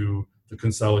ultimately to the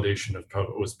consolidation of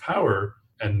Paro's power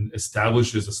and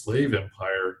establishes a slave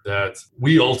empire that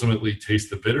we ultimately taste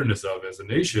the bitterness of as a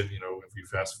nation, if you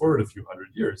fast forward a few hundred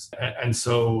years. And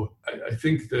so I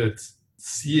think that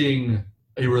seeing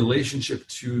a relationship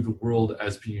to the world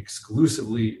as being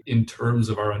exclusively in terms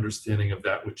of our understanding of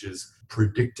that which is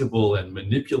predictable and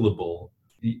manipulable,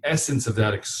 the essence of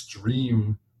that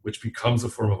extreme, which becomes a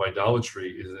form of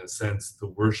idolatry, is in a sense the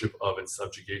worship of and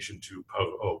subjugation to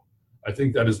Paro. I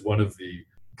think that is one of the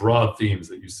broad themes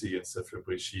that you see in Sefer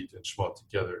Breshit and Shemot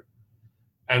together.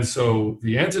 And so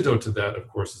the antidote to that, of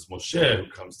course, is Moshe,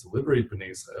 who comes to liberate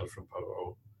Bnei Israel from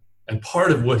Paro. And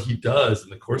part of what he does in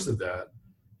the course of that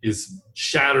is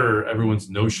shatter everyone's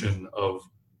notion of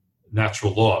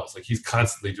natural laws. Like, he's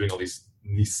constantly doing all these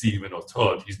nisim and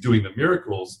otod. He's doing the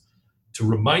miracles to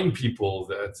remind people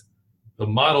that the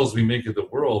models we make of the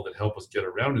world that help us get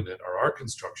around in it are our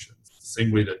constructions, the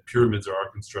same way that pyramids are our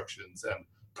constructions and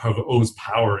Paro's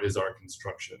power is our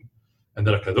construction. And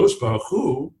that HaKadosh Baruch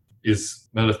Hu is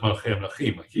Melech Malchei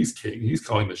Hamlachim, like he's king, he's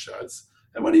calling the shots.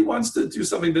 And when he wants to do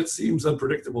something that seems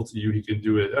unpredictable to you, he can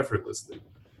do it effortlessly.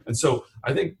 And so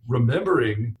I think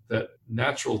remembering that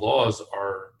natural laws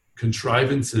are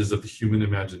contrivances of the human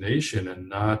imagination and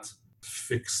not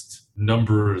fixed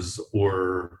numbers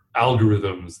or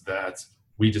algorithms that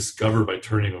we discover by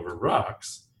turning over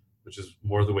rocks, which is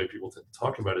more the way people tend to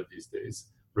talk about it these days.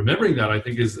 Remembering that, I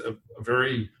think, is a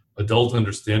very adult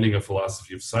understanding of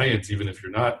philosophy of science, even if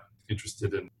you're not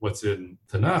interested in what's in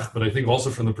Tanakh. But I think also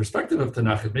from the perspective of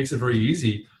Tanakh, it makes it very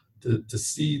easy to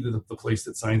see the place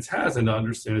that science has and to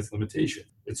understand its limitation.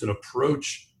 It's an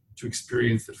approach to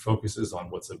experience that focuses on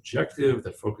what's objective,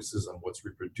 that focuses on what's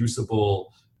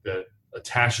reproducible, that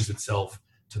attaches itself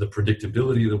to the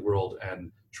predictability of the world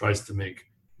and tries to make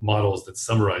models that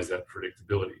summarize that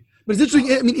predictability. But it's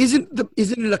interesting. I mean, isn't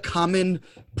it a common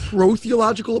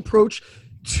pro-theological approach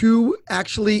to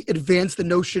actually advance the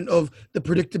notion of the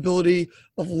predictability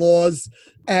of laws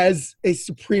as a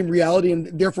supreme reality,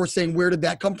 and therefore saying, where did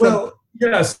that come from? Well,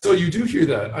 yes, so you do hear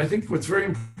that. I think what's very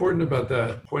important about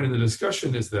that point in the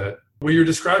discussion is that what you're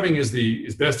describing is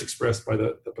best expressed by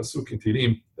the pasuk in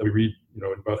Tehillim that we read, in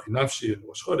Baruch Nafshi and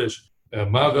Rosh Chodesh,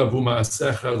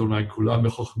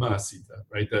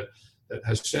 right? That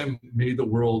Hashem made the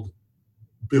world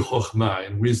b'chokhmah,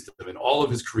 in wisdom, and all of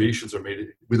his creations are made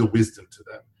with a wisdom to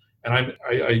them. And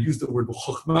I use the word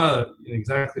b'chokhmah in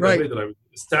exactly the way that I was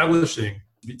establishing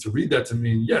to read that to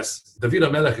mean, yes, David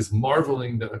HaMelech is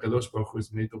marveling that HaKadosh Baruch Hu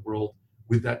has made the world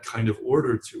with that kind of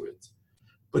order to it.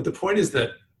 But the point is that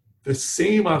the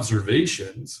same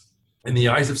observations in the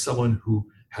eyes of someone who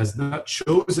has not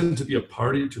chosen to be a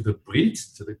party to the Brit,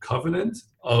 to the covenant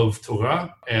of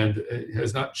Torah, and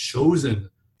has not chosen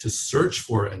to search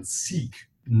for and seek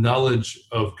knowledge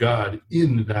of God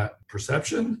in that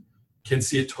perception, can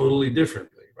see it totally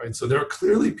differently, right? So there are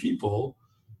clearly people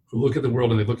who look at the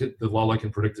world and they look at the law-like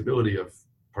and predictability of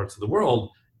parts of the world,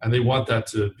 and they want that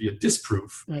to be a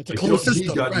disproof. Right, like, you don't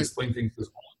need God to explain things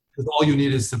because all you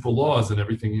need is simple laws, and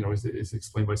everything is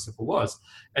explained by simple laws.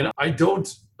 And I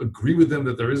don't agree with them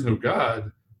that there is no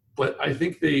God, but I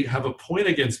think they have a point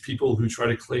against people who try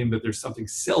to claim that there's something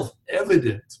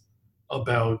self-evident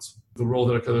about the role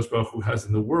that HaKadosh Baruch Hu has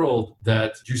in the world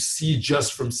that you see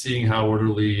just from seeing how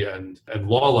orderly and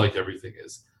law-like everything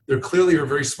is. There clearly are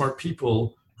very smart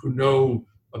people who know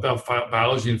about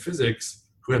biology and physics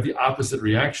who have the opposite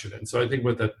reaction. And so I think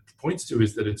what that points to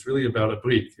is that it's really about a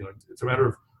brit. It's a matter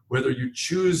of whether you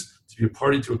choose to be a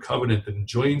party to a covenant that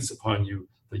enjoins upon you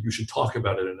that you should talk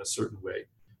about it in a certain way.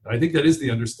 And I think that is the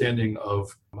understanding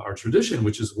of our tradition,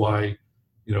 which is why,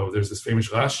 there's this famous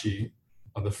Rashi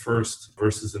on the first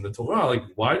verses in the Torah. Like,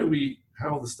 why do we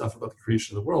have all this stuff about the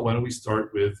creation of the world? Why don't we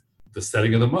start with the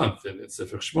setting of the month in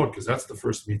Sefer Shemot? Because that's the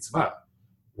first mitzvah.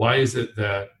 Why is it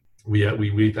that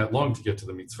we wait that long to get to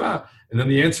the mitzvah? And then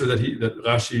the answer that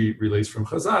Rashi relays from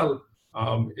Chazal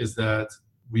is that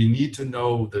we need to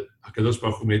know that HaKadosh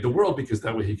Baruch Hu made the world because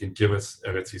that way he can give us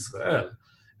Eretz Yisrael.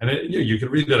 And you can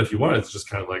read that if you want. It's just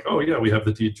kind of like, oh yeah, we have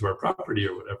the deed to our property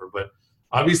or whatever. But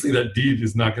obviously that deed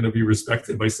is not going to be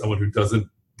respected by someone who doesn't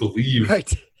believe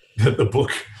that the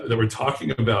book that we're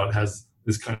talking about has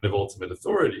this kind of ultimate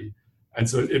authority. And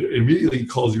so it immediately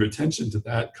calls your attention to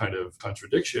that kind of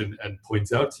contradiction and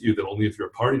points out to you that only if you're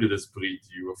a party to this brit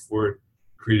do you afford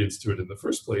credence to it in the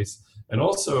first place. And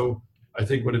also, I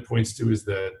think what it points to is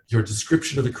that your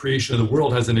description of the creation of the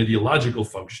world has an ideological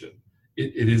function.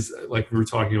 It is, like we were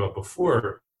talking about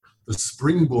before, the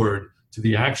springboard to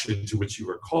the action to which you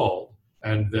are called,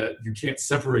 and that you can't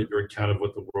separate your account of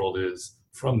what the world is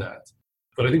from that.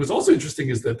 But I think what's also interesting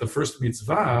is that the first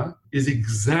mitzvah is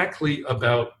exactly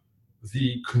about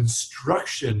the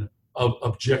construction of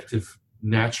objective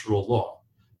natural law.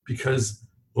 Because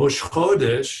Rosh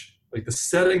Chodesh, like the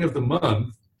setting of the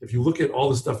month, if you look at all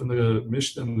the stuff in the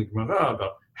Mishnah and the Gemara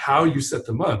about how you set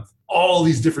the month, all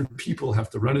these different people have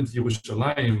to run into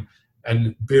Yerushalayim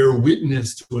and bear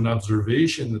witness to an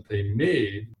observation that they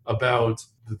made about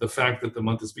the fact that the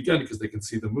month has begun because they can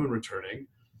see the moon returning.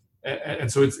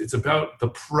 And so it's about the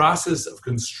process of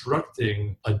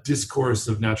constructing a discourse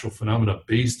of natural phenomena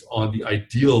based on the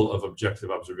ideal of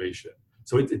objective observation.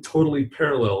 So it totally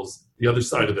parallels the other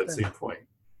side of that same point.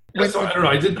 Yeah, so I don't know.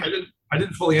 I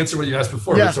didn't fully answer what you asked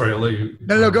before. Yeah. But sorry, I'll let you.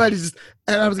 No, go ahead.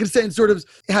 And I was going to say, in sort of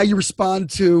how you respond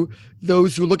to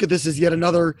those who look at this as yet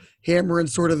another hammer and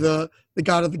sort of the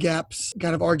God of the gaps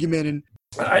kind of argument. And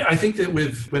I think that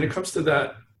when it comes to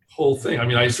that whole thing, I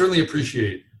mean, I certainly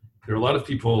appreciate there are a lot of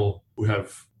people who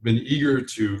have been eager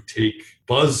to take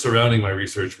buzz surrounding my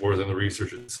research more than the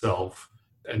research itself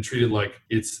and treat it like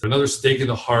it's another stake in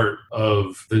the heart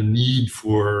of the need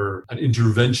for an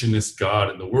interventionist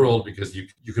God in the world, because you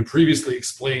could previously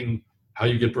explain how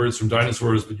you get birds from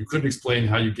dinosaurs, but you couldn't explain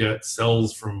how you get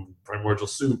cells from primordial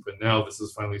soup. And now this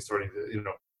is finally starting to,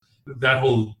 that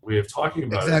whole way of talking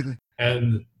about it.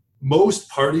 And most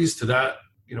parties to that,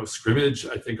 scrimmage,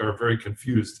 I think, are very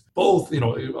confused, both,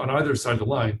 on either side of the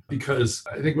line, because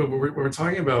I think when we're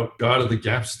talking about God of the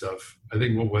gap stuff, I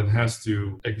think what one has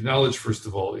to acknowledge, first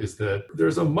of all, is that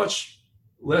there's a much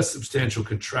less substantial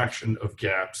contraction of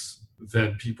gaps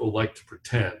than people like to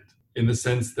pretend, in the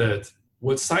sense that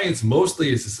what science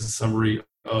mostly is a summary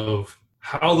of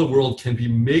how the world can be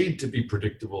made to be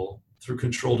predictable through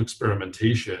controlled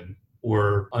experimentation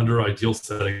or under ideal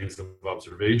settings of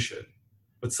observation.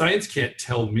 But science can't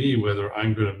tell me whether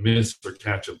I'm going to miss or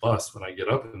catch a bus when I get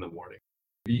up in the morning.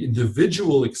 The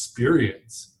individual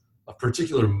experience of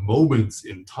particular moments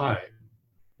in time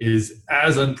is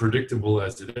as unpredictable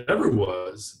as it ever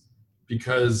was,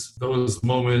 because those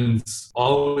moments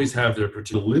always have their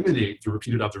particular eliminate through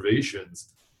repeated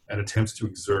observations and attempts to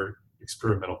exert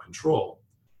experimental control.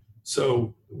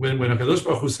 So when HaKadosh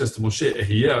Baruch Hu says to Moshe,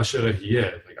 Ehyeh asher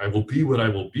ehyeh, like I will be what I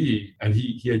will be, and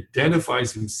he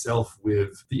identifies himself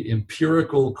with the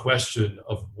empirical question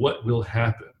of what will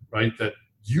happen, right? That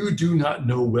you do not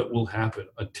know what will happen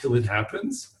until it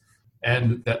happens,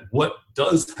 and that what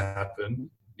does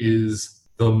happen is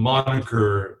the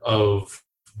moniker of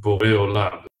Borei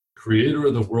Olam. The creator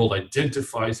of the world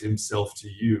identifies himself to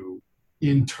you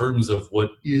in terms of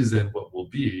what is and what will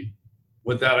be.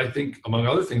 What that, I think, among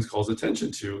other things, calls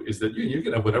attention to is that you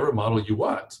can have whatever model you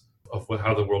want of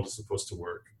how the world is supposed to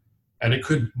work. And it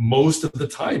could most of the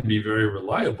time be very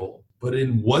reliable. But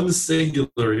in one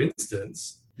singular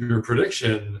instance, your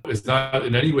prediction is not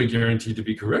in any way guaranteed to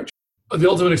be correct. The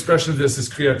ultimate expression of this is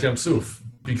Kriyat Yam Suf,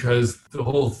 because the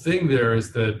whole thing there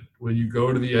is that when you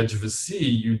go to the edge of a sea,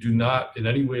 you do not in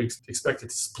any way expect it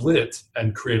to split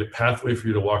and create a pathway for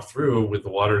you to walk through with the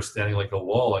water standing like a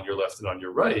wall on your left and on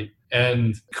your right.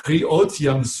 And Kriyot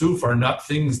Yam Suf are not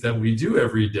things that we do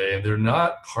every day, and they're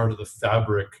not part of the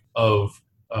fabric of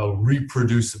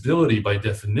reproducibility by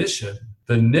definition.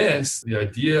 The Nes, the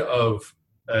idea of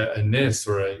a Nes,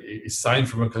 or a sign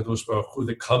from a Kadosh Baruch Hu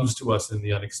that comes to us in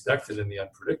the unexpected and the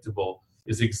unpredictable,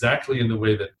 is exactly in the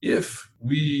way that if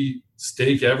we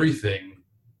stake everything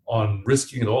on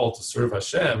risking it all to serve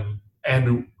Hashem,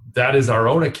 and that is our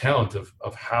own account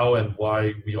of how and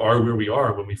why we are where we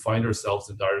are when we find ourselves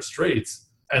in dire straits,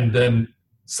 and then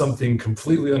something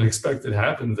completely unexpected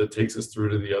happens that takes us through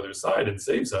to the other side and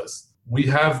saves us, we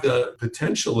have the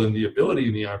potential and the ability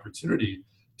and the opportunity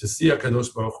to see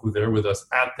HaKadosh Baruch Hu there with us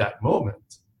at that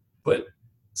moment. But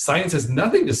science has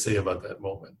nothing to say about that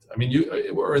moment. I mean,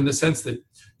 or in the sense that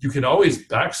you can always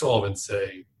backsolve and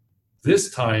say,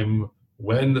 this time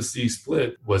when the sea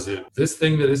split, was it this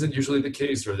thing that isn't usually the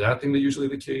case or that thing that usually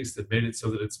the case that made it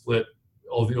so that it split,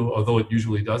 although it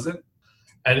usually doesn't?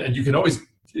 And you can always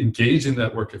engage in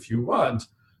that work if you want,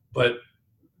 but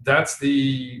that's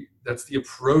the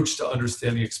approach to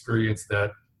understanding experience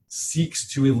that seeks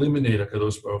to eliminate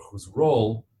HaKadosh Baruch Hu's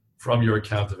role from your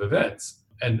account of events.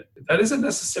 And that isn't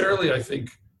necessarily, I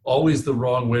think, always the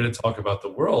wrong way to talk about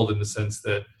the world, in the sense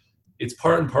that it's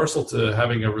part and parcel to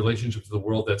having a relationship to the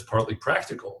world that's partly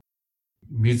practical.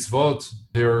 Mitzvot,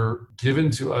 they're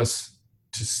given to us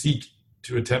to seek,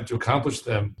 to attempt to accomplish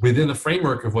them within the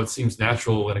framework of what seems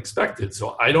natural and expected.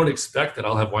 So I don't expect that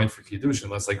I'll have wine for Kiddush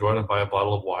unless I go out and buy a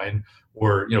bottle of wine,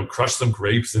 or crush some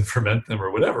grapes and ferment them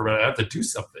or whatever, but I have to do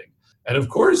something. And of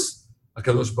course,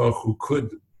 HaKadosh Baruch Hu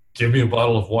could give me a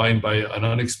bottle of wine by an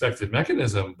unexpected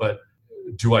mechanism, but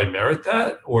do I merit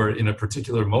that? Or in a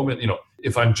particular moment,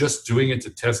 If I'm just doing it to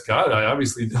test God, I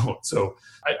obviously don't. So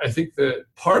I think that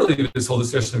partly this whole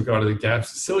discussion of God of the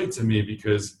gaps is silly to me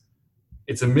because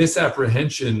it's a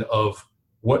misapprehension of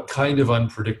what kind of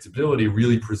unpredictability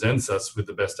really presents us with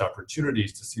the best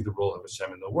opportunities to see the role of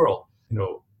Hashem in the world.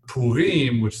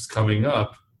 Purim, which is coming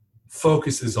up,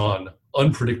 focuses on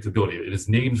unpredictability. It is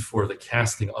named for the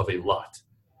casting of a lot.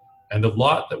 And the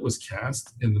lot that was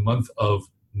cast in the month of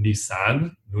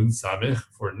Nisan, Nun Samech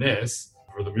for Nes,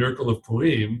 for the miracle of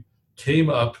Purim, came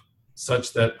up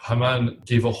such that Haman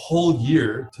gave a whole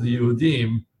year to the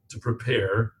Yehudim to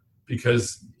prepare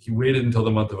because he waited until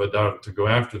the month of Adar to go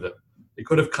after them. They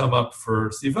could have come up for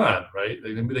Sivan, right?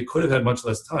 They could have had much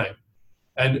less time.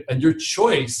 And your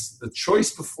choice, the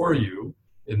choice before you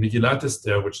in Megillat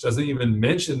Esther, which doesn't even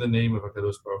mention the name of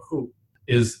HaKadosh Baruch Hu,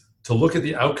 is to look at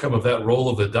the outcome of that roll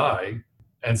of the die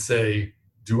and say,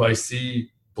 do I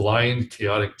see blind,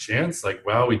 chaotic chance? Like,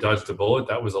 wow, we dodged a bullet.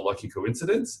 That was a lucky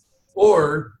coincidence.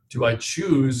 Or do I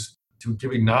choose to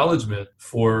give acknowledgement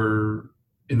for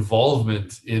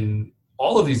involvement in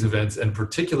all of these events, and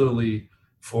particularly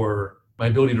for my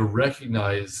ability to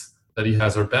recognize that he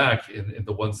has our back in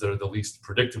the ones that are the least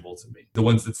predictable to me, the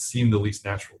ones that seem the least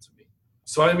natural to me.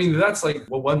 So, I mean, that's like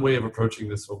one way of approaching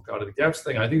this whole God of the gaps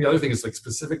thing. I think the other thing is like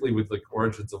specifically with like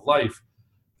origins of life,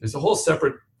 there's a whole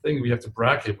separate thing we have to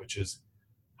bracket, which is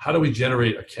how do we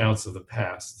generate accounts of the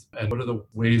past? And what are the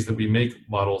ways that we make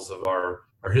models of our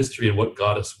history and what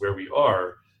got us where we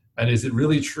are? And is it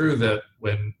really true that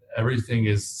when everything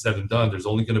is said and done, there's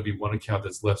only going to be one account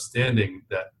that's left standing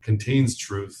that contains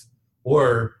truth?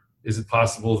 Or is it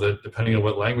possible that depending on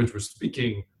what language we're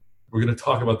speaking, we're going to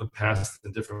talk about the past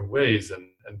in different ways, and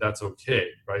that's okay,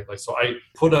 right? Like, so I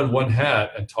put on one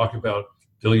hat and talk about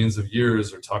billions of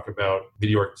years or talk about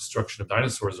meteoric destruction of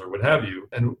dinosaurs or what have you.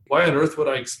 And why on earth would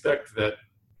I expect that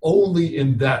only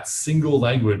in that single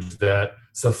language, that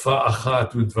safa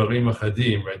achat udvarim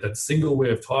achadim, right, that single way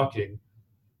of talking,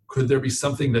 could there be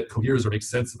something that coheres or makes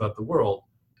sense about the world?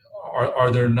 Are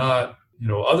there not,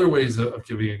 other ways of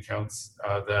giving accounts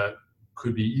that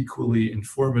could be equally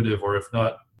informative, or if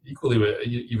not equally,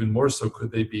 even more so,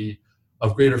 could they be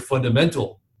of greater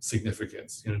fundamental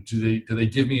significance? Do they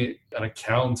give me an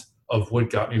account of what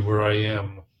got me where I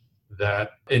am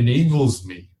that enables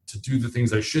me to do the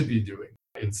things I should be doing,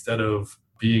 instead of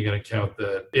being an account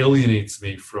that alienates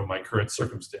me from my current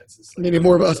circumstances? Maybe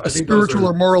more of a spiritual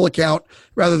or moral account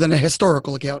rather than a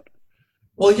historical account.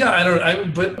 Well, yeah,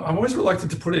 but I'm always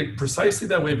reluctant to put it precisely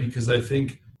that way, because I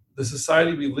think the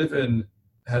society we live in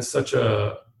has such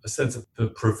a sense of the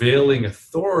prevailing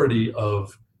authority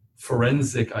of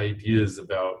forensic ideas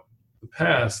about the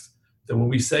past, that when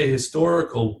we say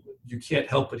historical, you can't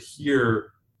help but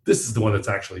hear this is the one that's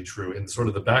actually true in sort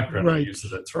of the background right. use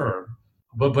of that term.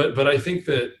 But I think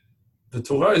that the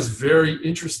Torah is very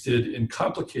interested in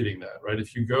complicating that, right?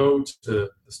 If you go to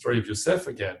the story of Yosef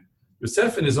again,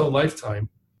 Yosef in his own lifetime,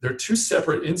 there are two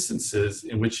separate instances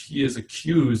in which he is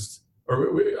accused,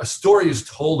 or a story is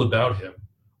told about him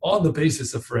on the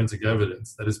basis of forensic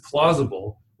evidence that is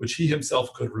plausible, which he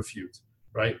himself could refute,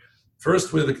 right?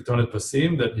 First with the Ketonet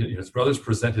Pasim, that his brothers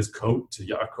present his coat to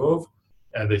Yaakov,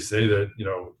 and they say that,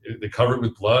 they cover it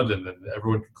with blood, and then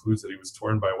everyone concludes that he was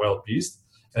torn by a wild beast.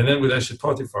 And then with Eshet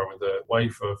Potiphar, with the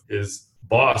wife of his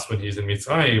boss when he's in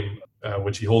Mitzrayim,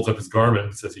 which he holds up his garment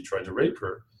and says he tried to rape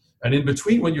her. And in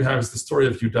between, what you have is the story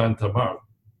of Yehuda and Tamar.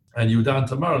 And Yehuda and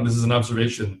Tamar, and this is an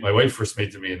observation my wife first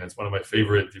made to me, and it's one of my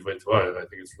favorite Divrei Torah, and I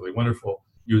think it's really wonderful.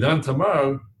 Yehuda and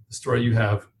Tamar, the story you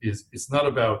have is, it's not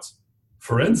about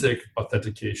forensic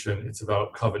authentication, it's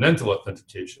about covenantal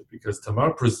authentication, because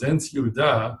Tamar presents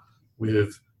Yehuda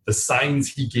with the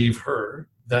signs he gave her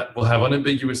that will have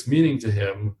unambiguous meaning to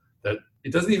him, that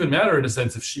it doesn't even matter in a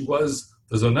sense if she was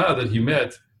the Zonah that he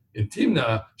met in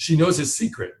Timnah, she knows his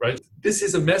secret, right? This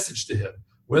is a message to him.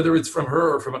 Whether it's from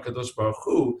her or from HaKadosh Baruch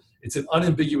Hu, it's an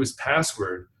unambiguous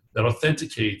password that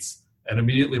authenticates and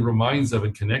immediately reminds of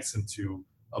and connects him to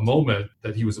a moment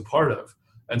that he was a part of.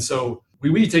 And so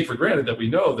we take for granted that we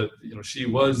know that she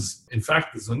was in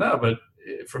fact the Zonah, but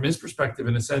from his perspective,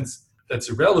 in a sense, that's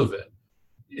irrelevant.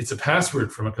 It's a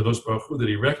password from HaKadosh Baruch Hu that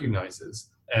he recognizes.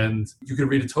 And you can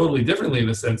read it totally differently, in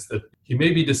the sense that he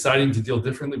may be deciding to deal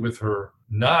differently with her,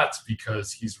 not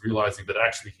because he's realizing that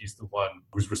actually he's the one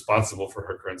who's responsible for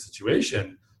her current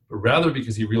situation, but rather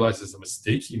because he realizes a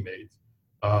mistake he made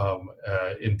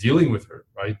in dealing with her,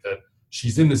 right? That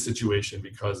she's in this situation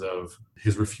because of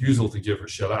his refusal to give her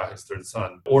Shelah, his third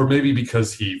son, or maybe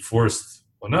because he forced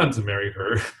Onan to marry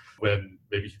her when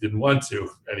maybe he didn't want to,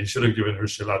 and he should have given her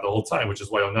Shelah the whole time, which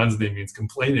is why Onan's name means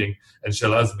complaining and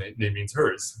Shelah's name means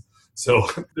hers. So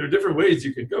there are different ways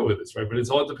you can go with this, right? But it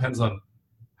all depends on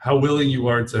how willing you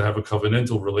are to have a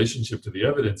covenantal relationship to the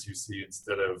evidence you see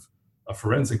instead of a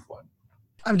forensic one.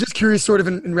 I'm just curious, sort of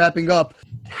in wrapping up,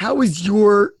 how is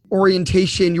your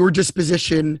orientation, your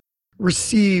disposition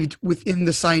received within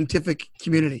the scientific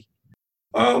community?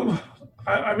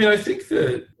 I mean, I think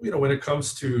that, when it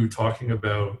comes to talking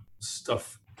about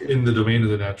stuff in the domain of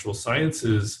the natural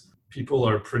sciences, people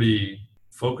are pretty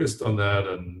focused on that,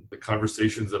 and the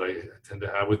conversations that I tend to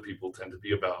have with people tend to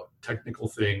be about technical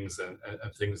things and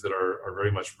things that are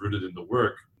very much rooted in the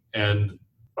work. And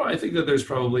I think that there's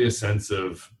probably a sense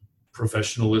of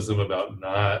professionalism about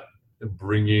not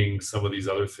bringing some of these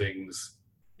other things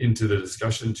into the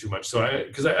discussion too much. So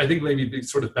I think maybe the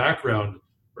sort of background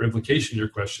or implication of your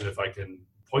question, if I can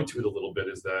point to it a little bit,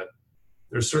 is that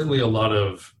there's certainly a lot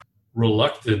of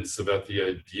reluctance about the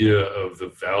idea of the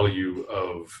value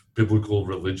of biblical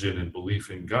religion and belief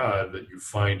in God that you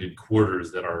find in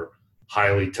quarters that are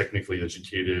highly technically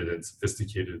educated and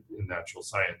sophisticated in natural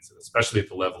science, and especially at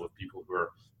the level of people who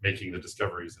are making the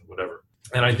discoveries and whatever.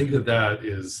 And I think that that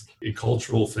is a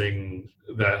cultural thing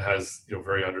that has,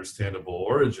 very understandable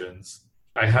origins.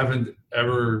 I haven't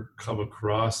ever come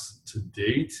across to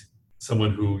date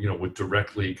someone who, would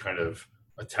directly kind of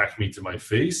attack me to my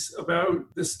face about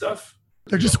this stuff.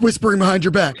 They're just whispering behind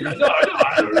your back. No,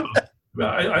 I don't know.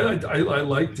 I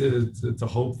like to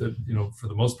hope that, for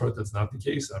the most part, that's not the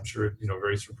case. I'm sure it,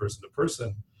 varies from person to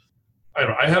person.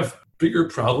 I have bigger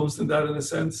problems than that in a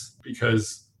sense,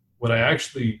 because what I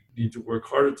actually need to work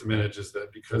harder to manage is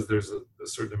that because there's a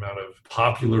certain amount of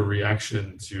popular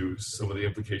reaction to some of the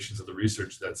implications of the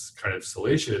research that's kind of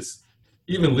salacious,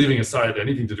 even leaving aside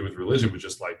anything to do with religion, but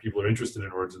just like people are interested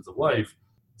in origins of life,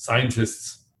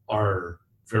 scientists are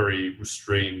very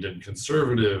restrained and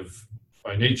conservative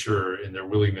by nature in their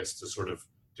willingness to sort of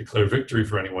declare victory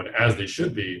for anyone, as they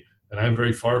should be. And I'm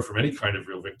very far from any kind of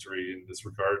real victory in this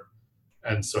regard.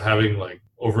 And so having like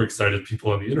overexcited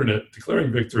people on the internet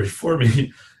declaring victory for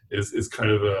me is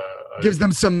kind of gives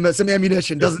them some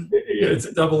ammunition, doesn't it? It's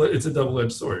a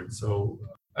double-edged sword. So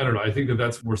I don't know. I think that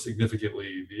that's more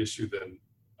significantly the issue than,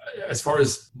 as far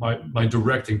as my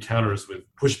direct encounters with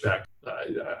pushback,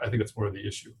 I think that's more of the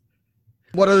issue.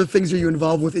 What other things are you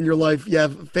involved with in your life? You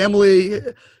have family,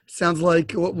 sounds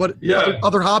like. What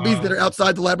other hobbies that are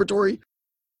outside the laboratory?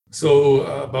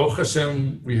 So, Baruch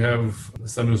Hashem, we have a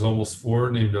son who's almost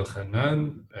 4 named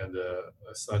Elchanan, and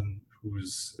a son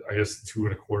who's, I guess, 2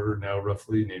 and a quarter now,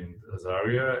 roughly, named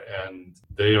Azaria. And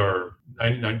they are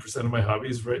 99% of my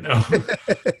hobbies right now,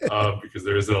 because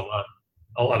there isn't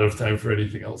a lot of time for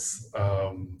anything else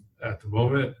at the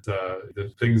moment.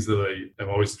 The things that I am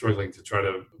always struggling to try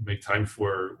to make time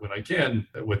for when I can,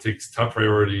 what takes top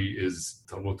priority is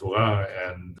Talmud Torah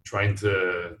and trying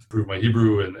to improve my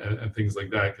Hebrew and things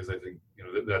like that, because I think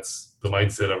that's the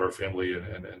mindset of our family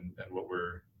and what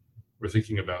we're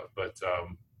thinking about. But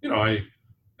I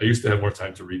used to have more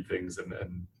time to read things,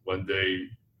 and one day,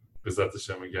 B'ezrat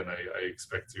Hashem, again, I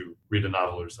expect to read a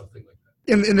novel or something like that.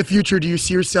 In the future, do you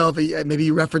see yourself, maybe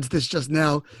you referenced this just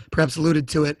now, perhaps alluded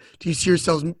to it, do you see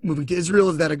yourselves moving to Israel?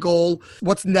 Is that a goal?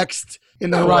 What's next in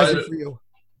the horizon for you?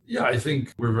 Yeah, I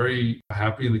think we're very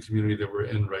happy in the community that we're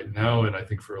in right now. And I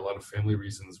think for a lot of family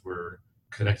reasons, we're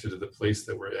connected to the place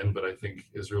that we're in. But I think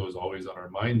Israel is always on our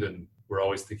mind, and we're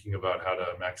always thinking about how to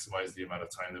maximize the amount of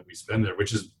time that we spend there, which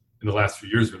has, in the last few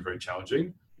years, been very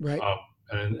challenging. Right.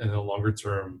 And in the longer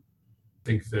term, I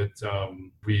think that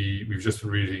we've just been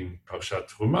reading Parshat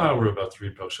Truma. We're about to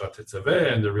read Parshat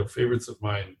Tetzaveh, and they're real favorites of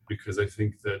mine, because I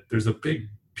think that there's a big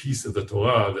piece of the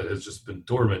Torah that has just been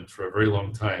dormant for a very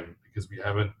long time, because we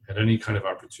haven't had any kind of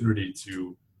opportunity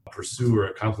to pursue or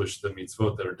accomplish the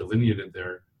mitzvot that are delineated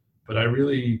there. But I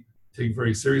really take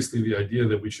very seriously the idea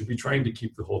that we should be trying to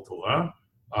keep the whole Torah.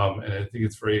 And I think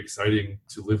it's very exciting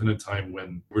to live in a time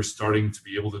when we're starting to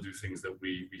be able to do things that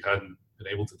we hadn't been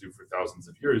able to do for thousands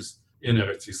of years in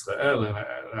Eretz Yisrael, and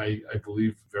I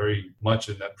believe very much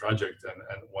in that project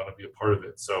and want to be a part of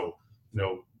it. So,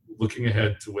 looking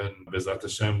ahead to when B'ezrat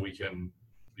Hashem we can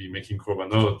be making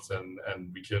korbanot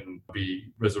and we can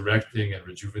be resurrecting and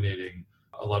rejuvenating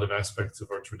a lot of aspects of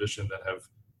our tradition that have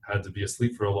had to be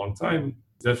asleep for a long time,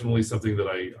 definitely something that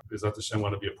I, B'ezrat Hashem,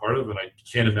 want to be a part of, and I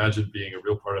can't imagine being a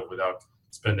real part of without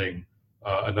spending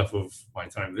enough of my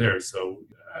time there. So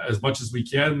as much as we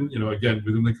can, again,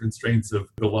 within the constraints of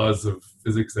the laws of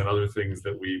physics and other things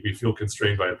that we feel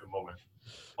constrained by at the moment,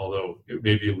 although it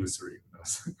may be illusory.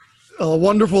 A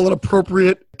wonderful and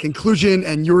appropriate conclusion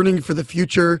and yearning for the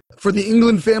future, for the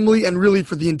England family, and really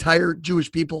for the entire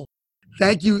Jewish people.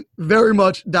 Thank you very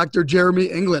much, Dr. Jeremy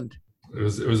England. It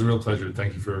was a real pleasure.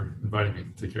 Thank you for inviting me.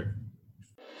 Take care.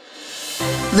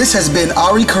 This has been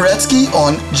Ari Koretsky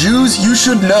on Jews You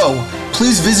Should Know.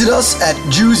 Please visit us at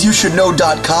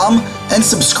JewsYouShouldKnow.com and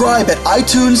subscribe at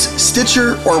iTunes,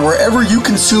 Stitcher, or wherever you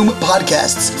consume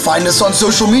podcasts. Find us on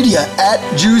social media at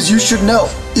Jews You Should Know.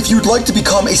 If you'd like to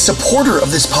become a supporter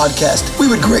of this podcast, we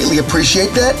would greatly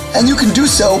appreciate that, and you can do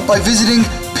so by visiting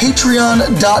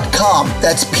patreon.com.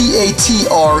 That's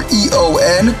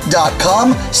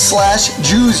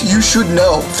patreon.com/Jews You Should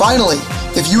Know. Finally,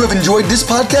 if you have enjoyed this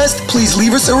podcast, please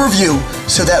leave us a review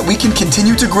so that we can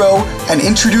continue to grow and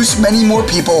introduce many more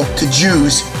people to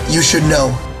Jews You Should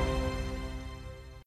Know.